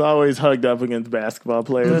basketball. He's always hugged up against basketball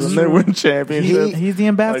players when they win championships. he's the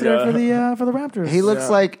ambassador for the Raptors. He looks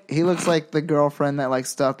like the girlfriend that like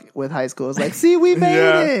stuck with high school. It's like, see, we made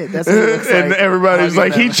it. That's what he looks like. And everybody's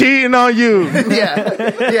like, he cheating on you.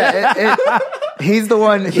 Yeah. He's the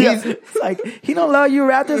one. It's like, he don't love you,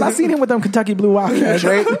 Raptors. I seen him with them Kentucky Blue Wildcats.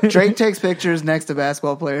 Drake takes pictures next to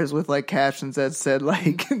basketball players with like captions that said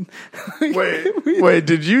like, wait,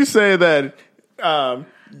 did you say that?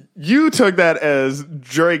 You took that as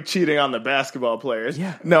Drake cheating on the basketball players.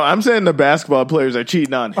 Yeah. No, I'm saying the basketball players are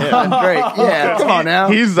cheating on him. Drake. Yeah, come on now.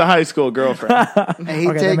 He's the high school girlfriend. And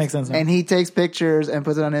That makes sense now. And he takes pictures and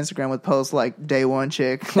puts it on Instagram with posts like "day one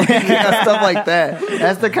chick," stuff like that.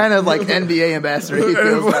 That's the kind of like NBA ambassador he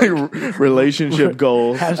feels like. Relationship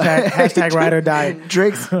goals. Hashtag ride or die.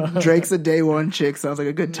 Drake's a day one chick sounds like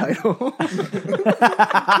a good title. That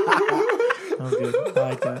was good. I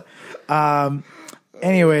like that.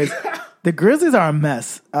 Anyways, the Grizzlies are a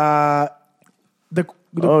mess. Oh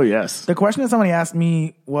yes. The question that somebody asked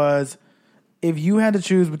me was, if you had to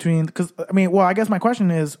choose between, I guess my question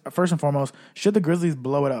is, first and foremost, should the Grizzlies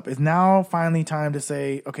blow it up? Is now finally time to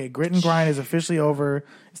say, okay, grit and grind is officially over.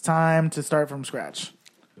 It's time to start from scratch.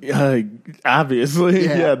 Obviously,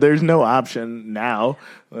 yeah. There's no option now.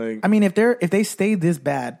 Like, I mean, if they stay this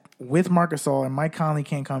bad with Marc Gasol and Mike Conley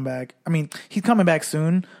can't come back, I mean, he's coming back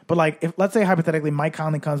soon. But like, if let's say hypothetically Mike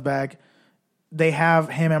Conley comes back, they have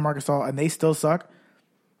him and Marc Gasol, and they still suck.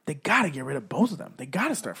 They got to get rid of both of them. They got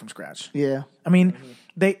to start from scratch. Yeah. I mean,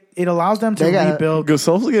 it allows them to rebuild.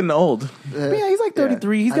 Gasol's getting old. Yeah, he's like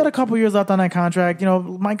 33. Yeah. He's got a couple years left on that contract.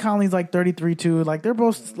 Mike Conley's like 33 too. Like, they're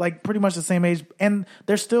both like pretty much the same age, and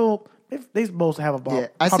they're still They both have a ball. Yeah,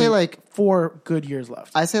 I say like 4 good years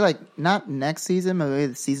left. I say like not next season, but maybe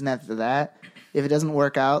the season after that. If it doesn't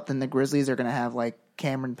work out, then the Grizzlies are going to have like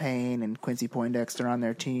Cameron Payne and Quincy Poindexter on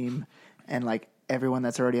their team, and like everyone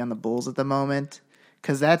that's already on the Bulls at the moment.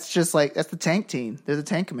 Because that's just like that's the tank team. They're the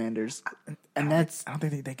tank commanders, and I don't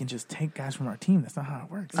think they can just take guys from our team. That's not how it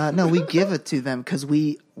works. no, we give it to them because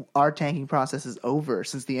our tanking process is over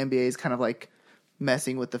since the NBA is kind of like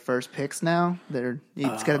messing with the first picks now.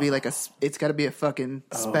 It's got to be like it's got to be a fucking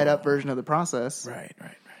sped up version of the process. Right.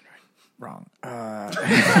 Wrong.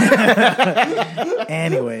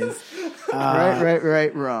 Anyways,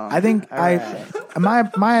 right, wrong. I think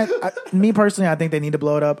me personally, I think they need to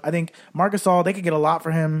blow it up. I think Marc Gasol, they could get a lot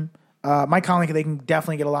for him. Mike Conley, they can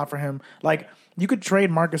definitely get a lot for him. Like you could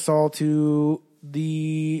trade Marc Gasol to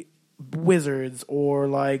the Wizards or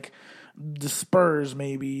like the Spurs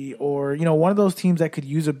maybe, or one of those teams that could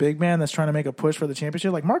use a big man that's trying to make a push for the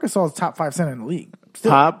championship. Like Marc Gasol is top 5 center in the league.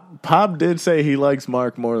 Still. Pop did say he likes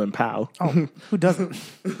Mark more than Powell. Oh, who doesn't?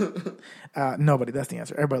 Nobody. That's the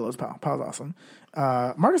answer. Everybody loves Powell. Powell's awesome.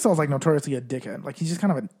 Marc Gasol is like notoriously a dickhead. Like he's just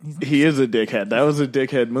kind of he is a dickhead. That was a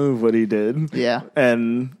dickhead move what he did. Yeah.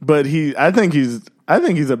 But I think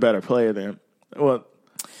he's a better player than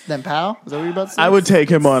Then Powell? Is that what you're about to say? I would take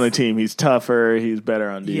him on a team. He's tougher. He's better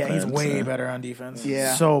on defense. Yeah, he's way better on defense.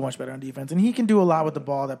 Yeah. So much better on defense. And he can do a lot with the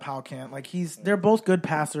ball that Powell can't. Like they're both good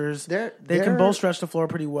passers. They can both stretch the floor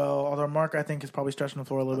pretty well. Although Mark, I think, is probably stretching the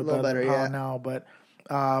floor a little bit better than Powell now. But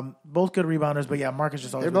both good rebounders. But yeah, Mark is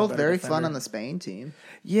just always they're both very defender. fun on the Spain team.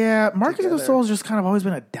 Yeah, Marcus Gasol's just kind of always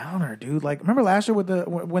been a downer, dude. Like, remember last year with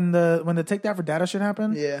when the take that for data shit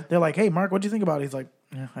happened? Yeah. They're like, hey, Mark, what'd you think about it? He's like,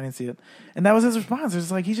 yeah, I didn't see it. And that was his response.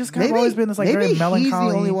 It's like, he's just kind of always been this like very melancholy.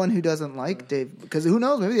 He's the only one who doesn't like Dave. Because who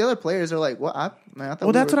knows? Maybe the other players are like, well, I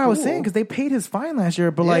thought that's what I was cool. saying, because they paid his fine last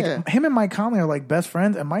year. But like, him and Mike Conley are like best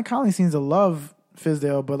friends. And Mike Conley seems to love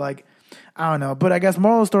Fizdale. But like, I don't know. But I guess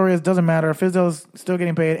moral of the story is, doesn't matter. Fizdale's still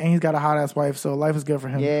getting paid, and he's got a hot-ass wife, so life is good for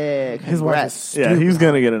him. Yeah, his wife is stupid. Yeah, he's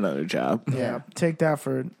going to get another job. Yeah, take that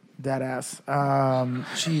for that ass.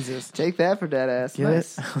 Jesus. Take that for that ass. Get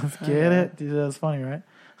nice. it? Let's get it. Dude, that was funny, right?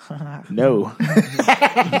 No. You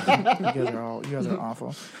guys are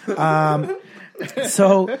awful.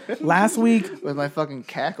 So last week, With my fucking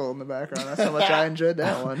cackle in the background. That's how much I enjoyed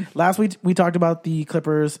that one. last week we talked about the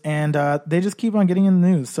Clippers, and they just keep on getting in the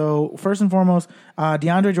news. So first and foremost,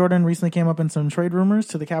 DeAndre Jordan recently came up in some trade rumors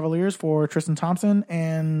to the Cavaliers for Tristan Thompson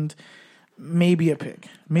and maybe a pick,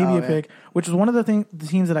 which is one of the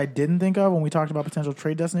teams that I didn't think of when we talked about potential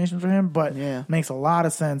trade destinations for him, but makes a lot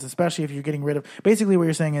of sense, especially if you're getting rid of. Basically, what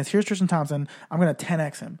you're saying is, here's Tristan Thompson. I'm going to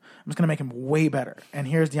 10x him. I'm just going to make him way better. And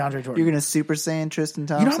here's DeAndre Jordan. You're going to Super Saiyan Tristan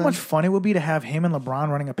Thompson? You know how much fun it would be to have him and LeBron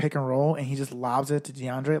running a pick and roll, and he just lobs it to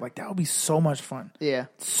DeAndre? Like, that would be so much fun. Yeah.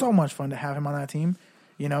 So much fun to have him on that team,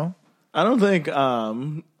 you know? I don't think,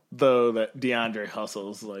 though, that DeAndre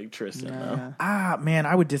hustles like Tristan, though. Man,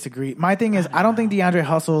 I would disagree. My thing is, I don't think DeAndre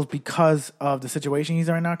hustles because of the situation he's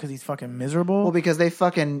in right now, because he's fucking miserable. Well, because they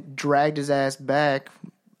fucking dragged his ass back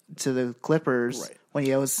to the Clippers when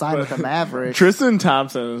he was signed with the Mavericks. Tristan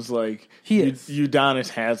Thompson is like is Udonis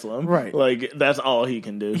Haslem. Right. Like, that's all he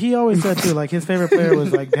can do. He always said, too, like, his favorite player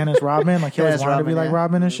was, like, Dennis Rodman. Like, he always wanted to be like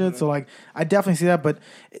Rodman and shit. So, like, I definitely see that. But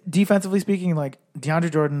defensively speaking, like,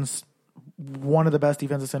 DeAndre Jordan's one of the best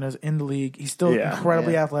defensive centers in the league. He's still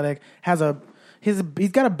incredibly athletic. He's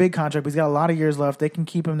got a big contract, but he's got a lot of years left. They can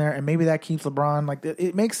keep him there, and maybe that keeps LeBron. Like,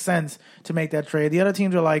 it makes sense to make that trade. The other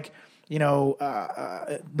teams are like,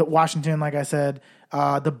 the Washington, like I said.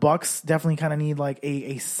 The Bucks definitely kind of need like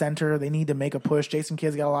a center. They need to make a push. Jason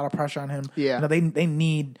Kidd's got a lot of pressure on him. Yeah, they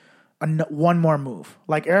need one more move.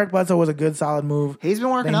 Like, Eric Bledsoe was a good, solid move. He's been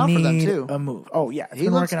working out for them too. A move. Oh yeah, he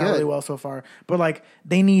been working out really well so far. But like,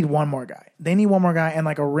 they need one more guy. And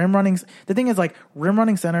like a rim running. The thing is, like, rim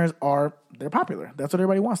running centers they're popular. That's what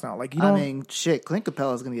everybody wants now. Like, Clint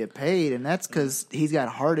Capella is going to get paid, and that's because he's got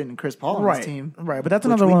Harden and Chris Paul on his team. Right, but that's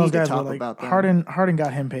another one of those guys where, like, Harden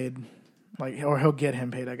got him paid. Like, or he'll get him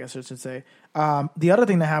paid, I guess I should say. The other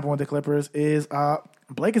thing that happened with the Clippers is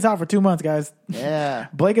Blake is out for 2 months, guys. Yeah.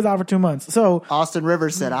 Blake is out for 2 months. So Austin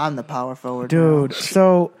Rivers said, I'm the power forward. Dude, now.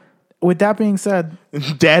 So with that being said,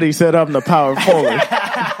 Daddy said I'm the power forward.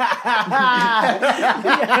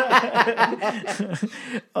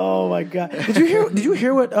 Oh my God. Did you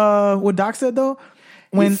hear what Doc said though?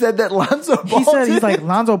 When he said that Lonzo Ball he's like,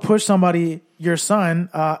 Lonzo pushed somebody your son,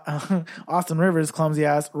 Austin Rivers, clumsy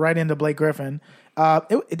ass, right into Blake Griffin.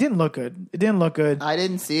 It didn't look good. It didn't look good. I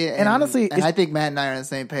didn't see it, And honestly, I think Matt and I are on the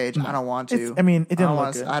same page. I don't want to. I mean, it didn't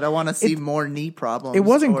look good. I don't want to see more knee problems. It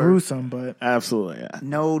wasn't or gruesome, but Absolutely, yeah.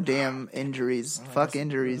 No damn injuries. Fuck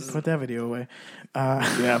injuries. put that video away.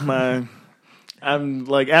 Yeah, I'm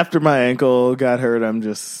like, after my ankle got hurt, I'm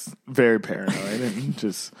just very paranoid and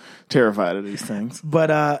just terrified of these things.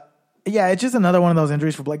 But yeah, it's just another one of those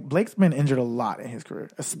injuries for Blake. Blake's been injured a lot in his career,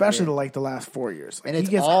 especially the last 4 years. And He it's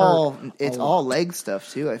gets all hurt all leg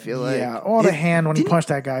stuff too. I feel like or the hand when he punched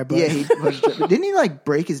that guy. But Yeah, didn't he like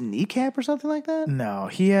break his kneecap or something like that? no,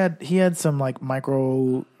 he had some like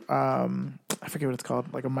micro. I forget what it's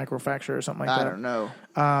called, like a microfracture or something like that. I don't know.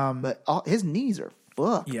 But his knees are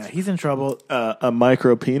fucked. Yeah, he's in trouble. A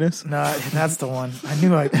micro penis? No, that's the one. I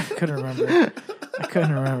knew I couldn't remember. I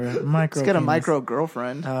couldn't remember. Micro. He's got a penis. micro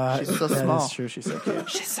girlfriend. She's so small. That is true. She's so cute.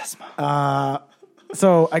 She's so small.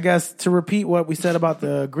 So I guess to repeat what we said about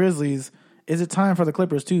the Grizzlies, is it time for the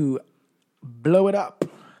Clippers to blow it up?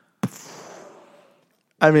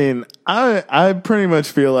 I mean, I pretty much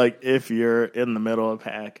feel like if you're in the middle of the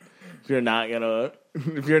pack, if you're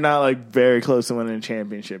not like very close to winning a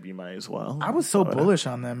championship, you might as well. I was so bullish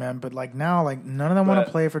on them, man, but like now, like none of them want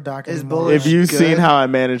to play for Doc anymore. bullish If you've good? seen how I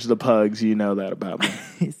manage the pugs, you know that about me.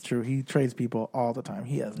 It's true. He trades people all the time.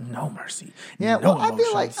 He has no mercy. Yeah, no well, I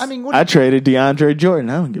feel like emotions. I traded DeAndre Jordan.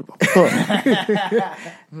 I don't give a fuck.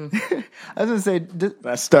 I was gonna say,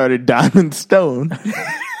 I started Diamond Stone.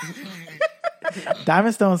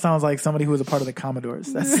 Diamond Stone sounds like somebody who was a part of the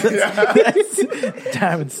Commodores. That's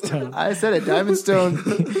Diamond Stone. I said it. Diamond Stone.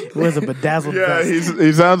 It was a bedazzled Yeah, vest.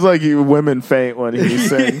 he sounds like women faint when he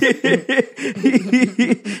sings.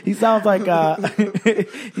 He sounds like like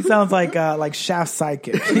Shaft's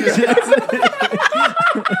sidekick.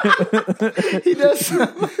 He does.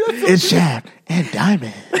 It's Shaft and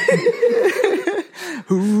Diamond.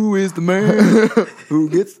 Who is the man who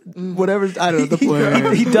gets whatever? I don't know the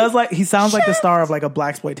plan. He sounds like the star of like a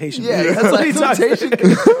blacksploitation movie. Yeah, that's like exploitation.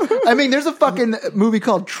 I mean, there's a fucking movie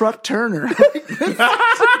called Truck Turner. Kidding me?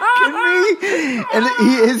 And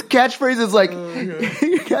his catchphrase is like,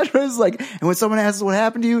 and when someone asks what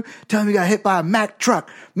happened to you, tell them you got hit by a Mack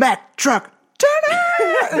truck. Turner.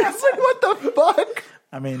 And it's like, what the fuck?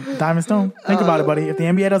 I mean, Diamond Stone. Think about it, buddy. If the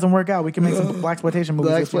NBA doesn't work out, we can make some blaxploitation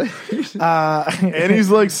movies. And he's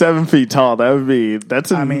like 7 feet tall.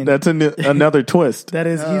 That's another twist. That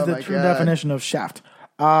is, he's the my true God. definition of Shaft.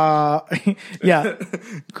 Yeah.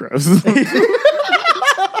 Gross.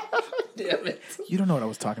 Damn it. You don't know what I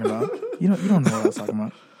was talking about. You don't know what I was talking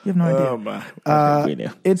about. You have no idea. Oh my. We knew.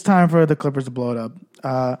 It's time for the Clippers to blow it up.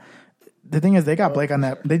 The thing is, they got Blake on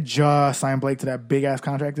that. They just signed Blake to that big ass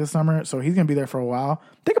contract this summer, so he's gonna be there for a while.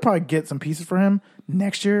 They could probably get some pieces for him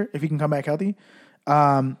next year if he can come back healthy.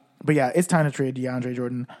 But yeah, it's time to trade DeAndre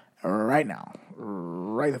Jordan right now,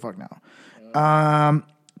 right the fuck now.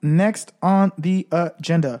 Next on the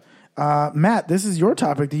agenda, Matt, this is your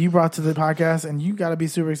topic that you brought to the podcast, and you got to be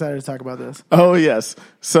super excited to talk about this. Oh yes.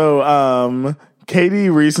 So Katie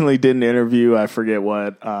recently did an interview. I forget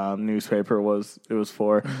what newspaper it was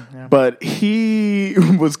for, but he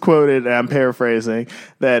was quoted, and I'm paraphrasing,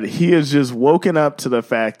 that he has just woken up to the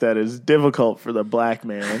fact that it's difficult for the black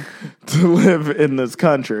man to live in this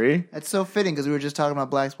country. That's so fitting because we were just talking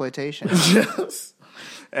about blaxploitation. Yes.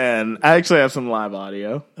 And I actually have some live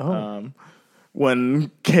audio.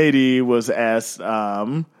 When Katie was asked,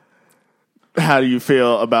 how do you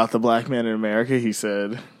feel about the black man in America? He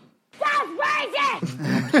said,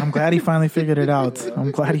 I'm glad he finally figured it out.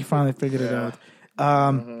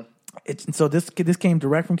 So this came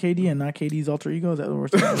direct from KD and not KD's alter ego. Is that what we're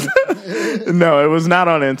saying? no, it was not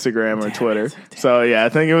on Instagram or Twitter. So yeah, I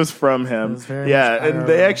think it was from him. Was very Yeah, much and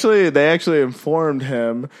they actually informed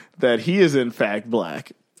him that he is in fact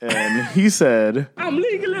black, and he said, I'm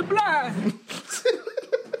legally blind.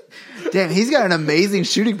 Damn, he's got an amazing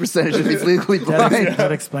shooting percentage if he's legally blind.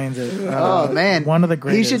 That explains it. Oh man, one of the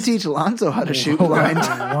greatest. He should teach Lonzo how to shoot blind.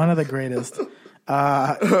 One of the greatest.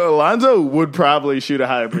 Alonzo would probably shoot a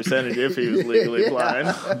higher percentage if he was legally blind.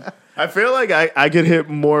 I feel like I could hit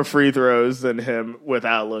more free throws than him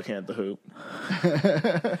without looking at the hoop.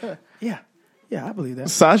 Yeah, I believe that.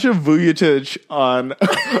 Sasha Vujacic on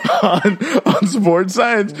Sports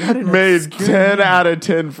Science made 10 out of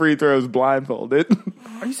 10 free throws blindfolded.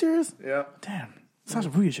 Are you serious? Yeah. Damn. Sasha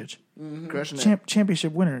Vujacic. Crushing it.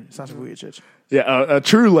 Championship winner, Sasha Vujacic. Yeah, a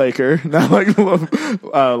true Laker, not like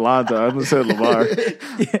Lonzo. I'm going to say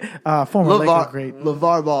LeVar. Former Laker great.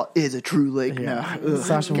 LeVar Ball is a true Laker. Yeah. No,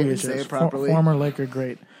 Sasha can't say Vujacic. it properly. Former Laker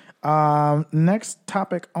great. Next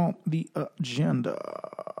topic on the agenda.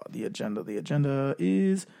 The agenda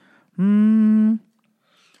is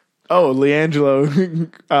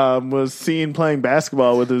LiAngelo was seen playing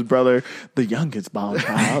basketball with his brother, the youngest ball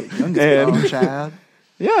child. Youngest child.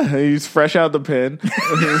 Yeah, he's fresh out the pen.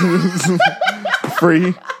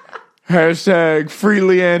 Free. Hashtag free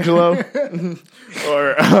LiAngelo.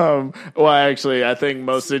 Or, well, actually, I think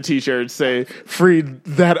most of the t-shirts say free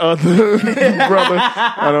that other brother.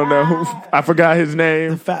 I don't know. I forgot his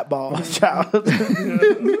name. fat ball child.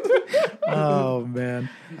 Oh, man.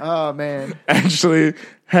 Actually,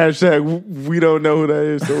 hashtag we don't know who that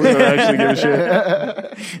is, so we don't actually give a shit.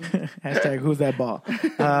 Hashtag who's that ball?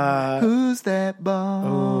 Who's that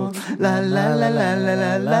ball? La la la la la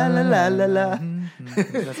la la la la la.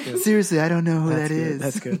 That's good. Seriously, I don't know who that is.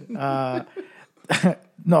 That's good.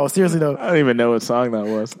 No, seriously though. I don't even know what song that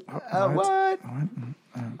was. What?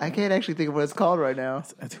 I can't actually think of what it's called right now.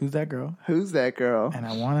 It's Who's That Girl? Who's that girl? And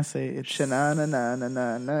I want to say it's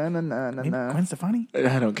Sha-na-na-na-na-na-na-na-na. maybe Gwen Stefani.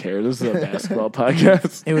 I don't care. This is a basketball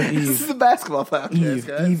podcast. It was This is Eve. a basketball podcast,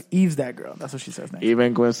 guys. Eve's that girl. That's what she says next.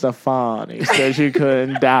 Even Gwen Stefani said she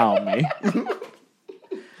couldn't down me.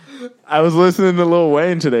 I was listening to Lil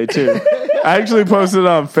Wayne today, too. I actually posted it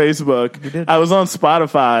on Facebook. You did. I was on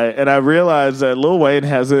Spotify, and I realized that Lil Wayne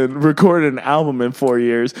hasn't recorded an album in 4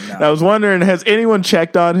 years. No. And I was wondering, has anyone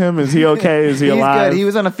checked on him? Is he okay? Is he He's alive? good. He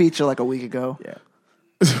was on a feature like a week ago. Yeah,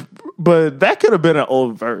 But that could have been an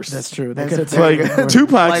old verse. that's true. They That's could have very Like, good.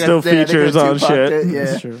 Tupac Like I still said, they features could've on Tupac shit. it. Yeah,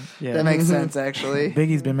 That's true. Yeah, that makes sense. Actually,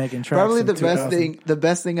 Biggie's been making tracks. probably the since best 2000. thing. The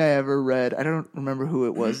best thing I ever read. I don't remember who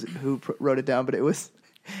it was who wrote it down, but it was.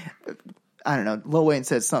 I don't know. Lil Wayne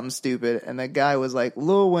said something stupid, and the guy was like,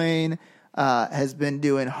 "Lil Wayne has been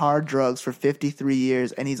doing hard drugs for 53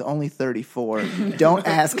 years, and he's only 34. Don't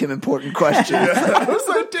ask him important questions." I was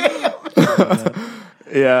like, "Damn."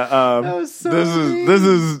 Yeah, That was so this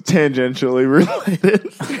is tangentially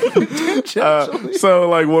related. So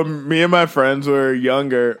like when me and my friends were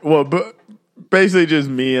younger, basically just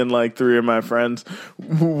me and like three of my friends,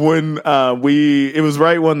 when it was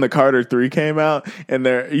right when the Carter 3 came out, and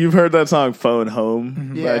you've heard that song Phone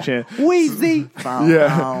Home by chance. Wheezy.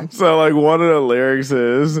 Yeah. So like one of the lyrics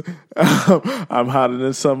is I'm hot in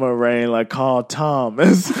the summer rain like Carl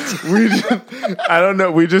Thomas. I don't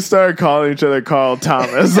know, we just started calling each other Carl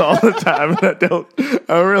Thomas all the time, and I don't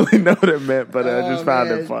really know what it meant, but I just found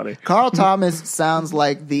it funny. Carl Thomas sounds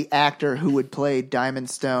like the actor who would play Diamond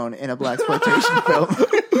Stone in a blaxploitation film.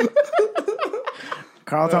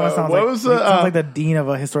 Carl Thomas sounds what like was the dean of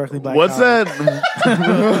a historically black. What's college.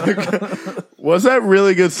 that? What's that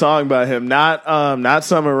really good song by him? Not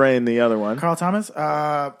Summer Rain, the other one. Carl Thomas?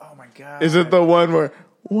 Oh my god! Is it the one where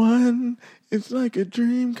it's like a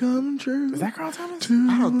dream come true? Is that Carl Thomas?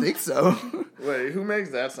 I don't think so. Wait, who makes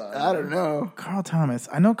that song? I don't know. Carl Thomas.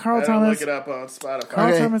 I know Carl Thomas. Look it up on Spotify.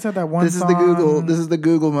 Carl Thomas had that one This is song. the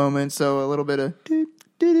Google moment. So a little bit of.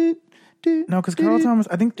 No, because Carl Thomas,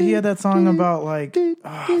 I think he had that song about like,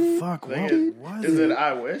 oh fuck, what was Is it? it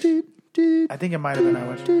I Wish? I think it might have been I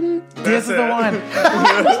Wish. This is the one.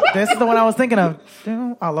 This is the one I was thinking of.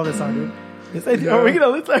 Dude, I love this song, dude. Are we gonna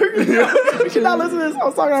listen? We should not listen to this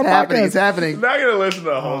whole song on our podcast. It's happening. I'm not gonna listen to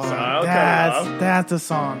the whole song. I'll cut it off. That's the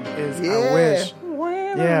song. Is Yeah. I Wish.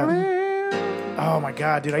 Yeah. Oh my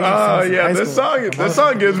god, dude! I used to Oh sing this in yeah, high this school. this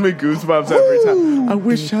song gives me goosebumps every time. I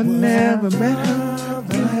wish I never met her.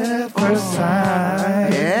 First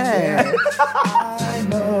time. Yeah. I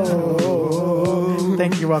know.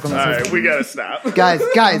 Thank you. You're welcome. All right, we gotta stop. guys,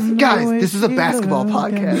 this is a basketball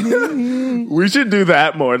podcast. We should do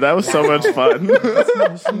that more. That was so much fun.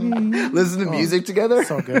 Listen to music together.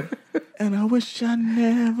 So good. And I wish I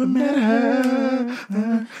never met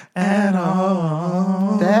her at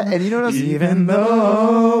all. That, and you know what else? Even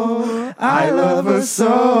though I love her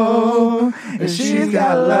so, and she's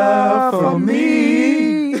got love for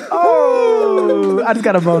me. Oh, I just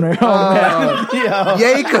got a boner. Oh, man. Yo.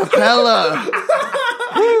 Yay, Capella.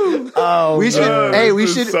 Oh, We should. Hey, we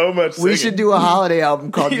should. So much We should do a holiday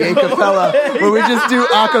album called Yay Capella, where we just do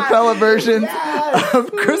a cappella versions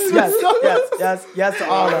of Christmas songs. yes to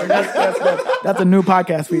all of them. Yes. That's a new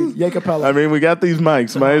podcast feed. Yay Capella. I mean, we got these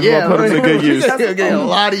mics. Might as well put them to good use. We're getting a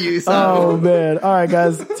lot of use. Oh man! All right,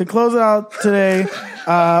 guys. To close out today,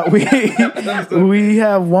 we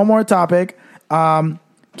have one more topic.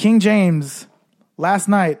 King James last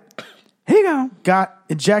night got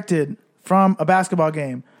ejected from a basketball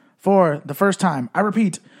game for the first time. I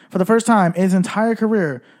repeat, for the first time in his entire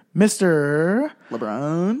career, Mr.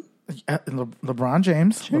 LeBron. LeBron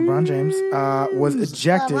James was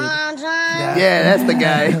ejected. Yeah, that's the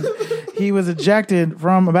guy. he was ejected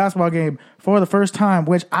from a basketball game for the first time,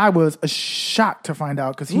 which I was shocked to find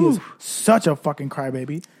out because he is such a fucking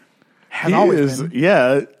crybaby. Has always been.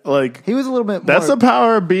 Yeah, like He was a little bit more. that's the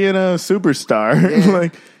power of being a superstar. Yeah.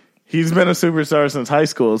 Like he's been a superstar since high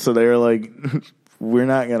school, so they were like, we're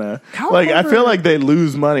not gonna I feel like they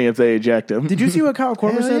lose money if they eject him. Did you see what Kyle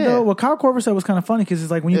Korver said though? What Kyle Korver said was kind of funny because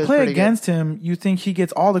it's like when you play against him, you think he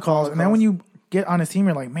gets all the calls, and then when you get on his team,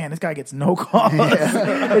 you're like, man, this guy gets no calls.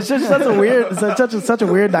 It's just such a weird, such a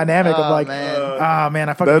weird dynamic of like, man,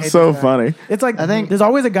 I fucking. That's hate so this guy. funny. It's like I think there's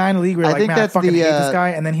always a guy in the league where you're I like, think man, I that's fucking the, hate this guy,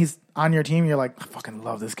 and then he's on your team, and you're like, I fucking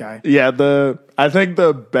love this guy. Yeah, I think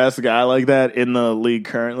the best guy like that in the league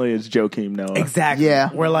currently is Joakim Noah. Exactly. Yeah.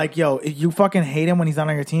 We're like, yo, you fucking hate him when he's not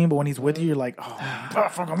on your team, but when he's with you, you're like, oh, I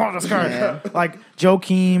fucking love this guy. Yeah. Like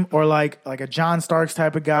Joakim or like a John Starks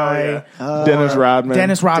type of guy. Dennis Rodman.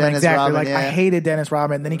 Dennis Rodman, Dennis exactly. Rodman, Like yeah. I hated Dennis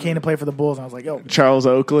Rodman. And then he came to play for the Bulls, and I was like, yo, Charles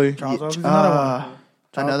Oakley. Charles Oakley's another one.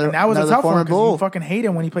 Another And that was a another tough one former because Bull. you fucking hate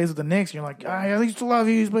him when he plays with the Knicks. And you're like, I used to love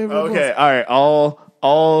you. He's playing for the Okay, Bulls.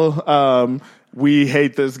 all right. We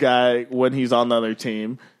hate this guy when he's on the other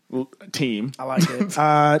team. I like it.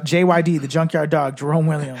 JYD, the Junkyard Dog, Jerome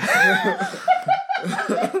Williams.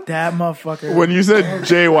 That motherfucker. When you said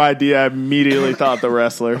JYD, I immediately thought the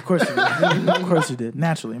wrestler. Of course you did. Of course you did.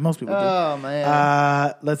 Naturally, most people did. Oh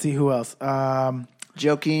man. Let's see who else.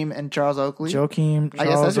 Joakim and Charles Oakley. Joakim. I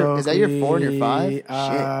guess Charles is that your 4 and your 5?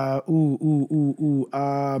 Oakley,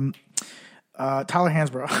 Tyler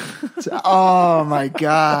Hansbrough. Oh my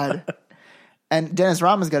god. And Dennis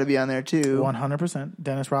Rodman's got to be on there too. 100%.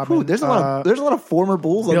 Dennis Rodman. Ooh, there's a lot of former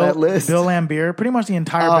Bulls on that list. Bill Laimbeer. Pretty much the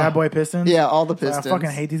entire Bad Boy Pistons. Yeah, all the Pistons. I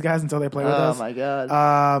fucking hate these guys until they play with Oh us. my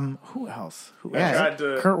god. Who else? Kurt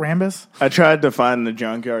Rambis. I tried to find the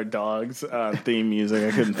Junkyard Dogs theme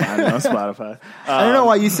music. I couldn't find it on Spotify. I don't know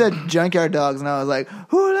why you said Junkyard Dogs, and I was like,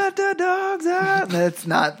 "Who let the dogs out?" That's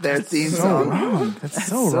not their theme song. Wrong. That's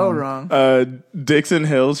So wrong. Dixon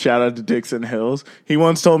Hills, shout out to Dixon Hills. He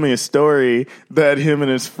once told me a story that him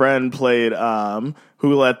and his friend played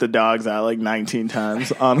Who Let the Dogs Out like 19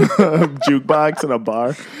 times on a jukebox in a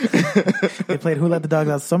bar. They played Who Let the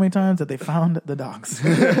Dogs Out so many times that they found the dogs.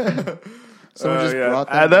 Someone just brought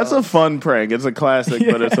them that's a dogs. fun prank. It's a classic,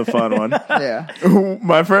 but it's a fun one. Yeah.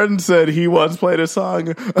 My friend said he once played a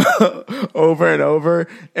song over and over,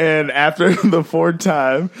 and after the fourth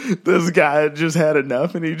time, this guy just had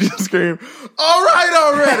enough, and he just screamed, "All right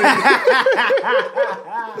already!"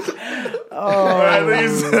 And he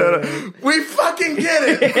said, "We fucking get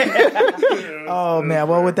it." Oh man.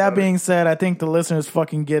 Well, with that being said, I think the listeners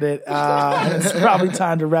fucking get it. It's probably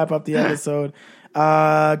time to wrap up the episode.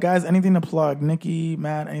 Guys, anything to plug? Nikki,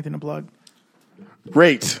 Matt, anything to plug?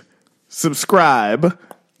 Rate, subscribe,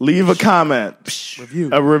 leave a comment,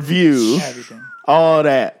 a review, Everything. all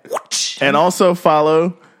that, and also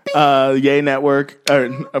follow Yay Network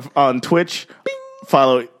on Twitch.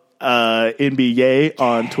 Follow NBA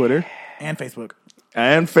on Twitter And Facebook.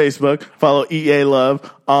 and Facebook. Follow EA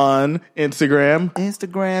Love on Instagram.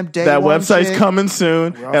 Day That one website's chick. coming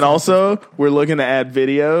soon, and also we're looking to add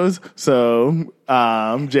videos. So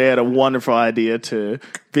Jay had a wonderful idea to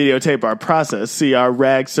videotape our process, see our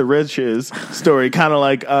rags to riches story, kind of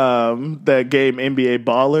like that game NBA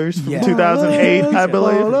Ballers from 2008, I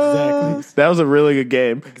believe. Exactly. That was a really good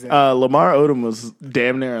game. Lamar Odom was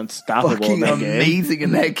damn near unstoppable in Fucking that game. amazing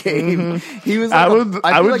in that game. He was. I Like would- I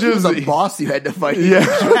I feel would like he was a just- boss you had to fight. Yeah.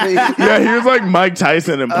 eventually. Yeah, he was like Mike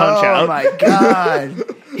Tyson and Punch Oh Out. my god,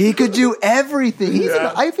 he could do everything.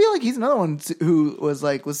 Yeah. I feel like he's another one who was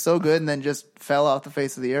so good and then just fell off the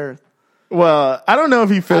face of the earth. Well, I don't know if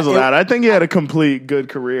he fizzled out. I think he had a complete good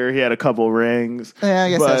career. He had a couple rings. Yeah, I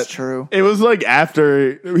guess but that's true. It was like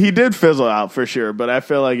after he did fizzle out for sure, but I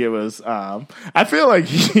feel like it was. I feel like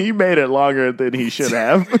he made it longer than he should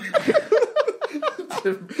have.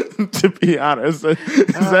 to be honest, does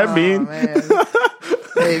that mean? Man.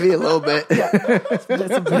 Maybe a little bit. It's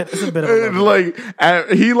a bit of a level.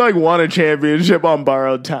 Like he like won a championship on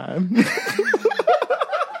borrowed time.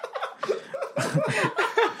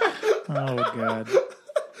 Oh god.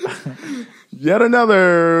 Yet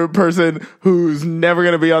another person who's never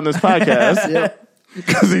going to be on this podcast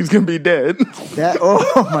because he's going to be dead.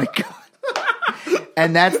 Oh my god!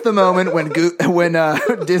 And that's the moment when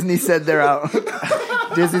Disney said they're out.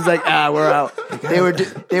 Disney's like, we're out.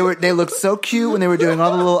 They looked so cute when they were doing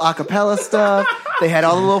all the little acapella stuff. They had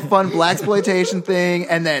all the little fun blaxploitation thing,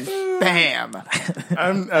 and then Bam.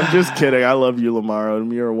 I'm just kidding. I love you, Lamar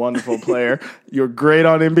Odom. You're a wonderful player. You're great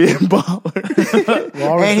on NBA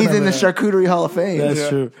Baller. And he's in the Charcuterie Hall of Fame. That's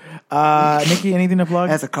true. Nikki, anything to plug?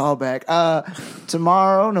 That's a callback.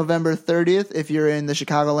 Tomorrow, November 30th, if you're in the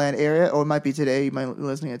Chicagoland area, or it might be today, you might be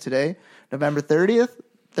listening to it today. November 30th,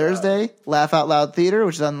 Thursday, Laugh Out Loud Theater,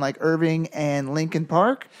 which is on like Irving and Lincoln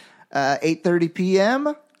Park. 8:30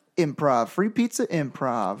 p.m. Improv. Free pizza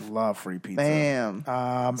improv. Love free pizza. Bam.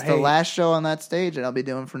 It's the last show on that stage that I'll be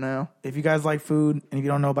doing for now. If you guys like food, and if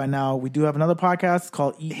you don't know by now, we do have another podcast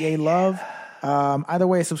called Eat, Yay, Love. Either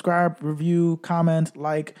way, subscribe, review, comment,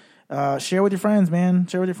 like, share with your friends, man.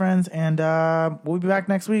 Share with your friends. And we'll be back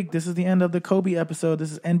next week. This is the end of the Kobe episode.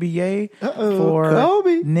 This is NBA for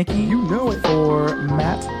Kobe. Nikki. You know it. For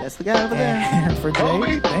Matt. That's the guy over there. And for Jay.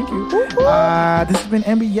 Kobe. Thank you. This has been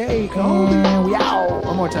NBA. Kobe. And we out.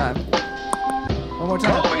 One more time. One more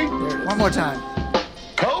time. Kobe. One more time.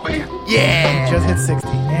 Kobe. Yeah. Just hit 60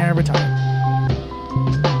 every time.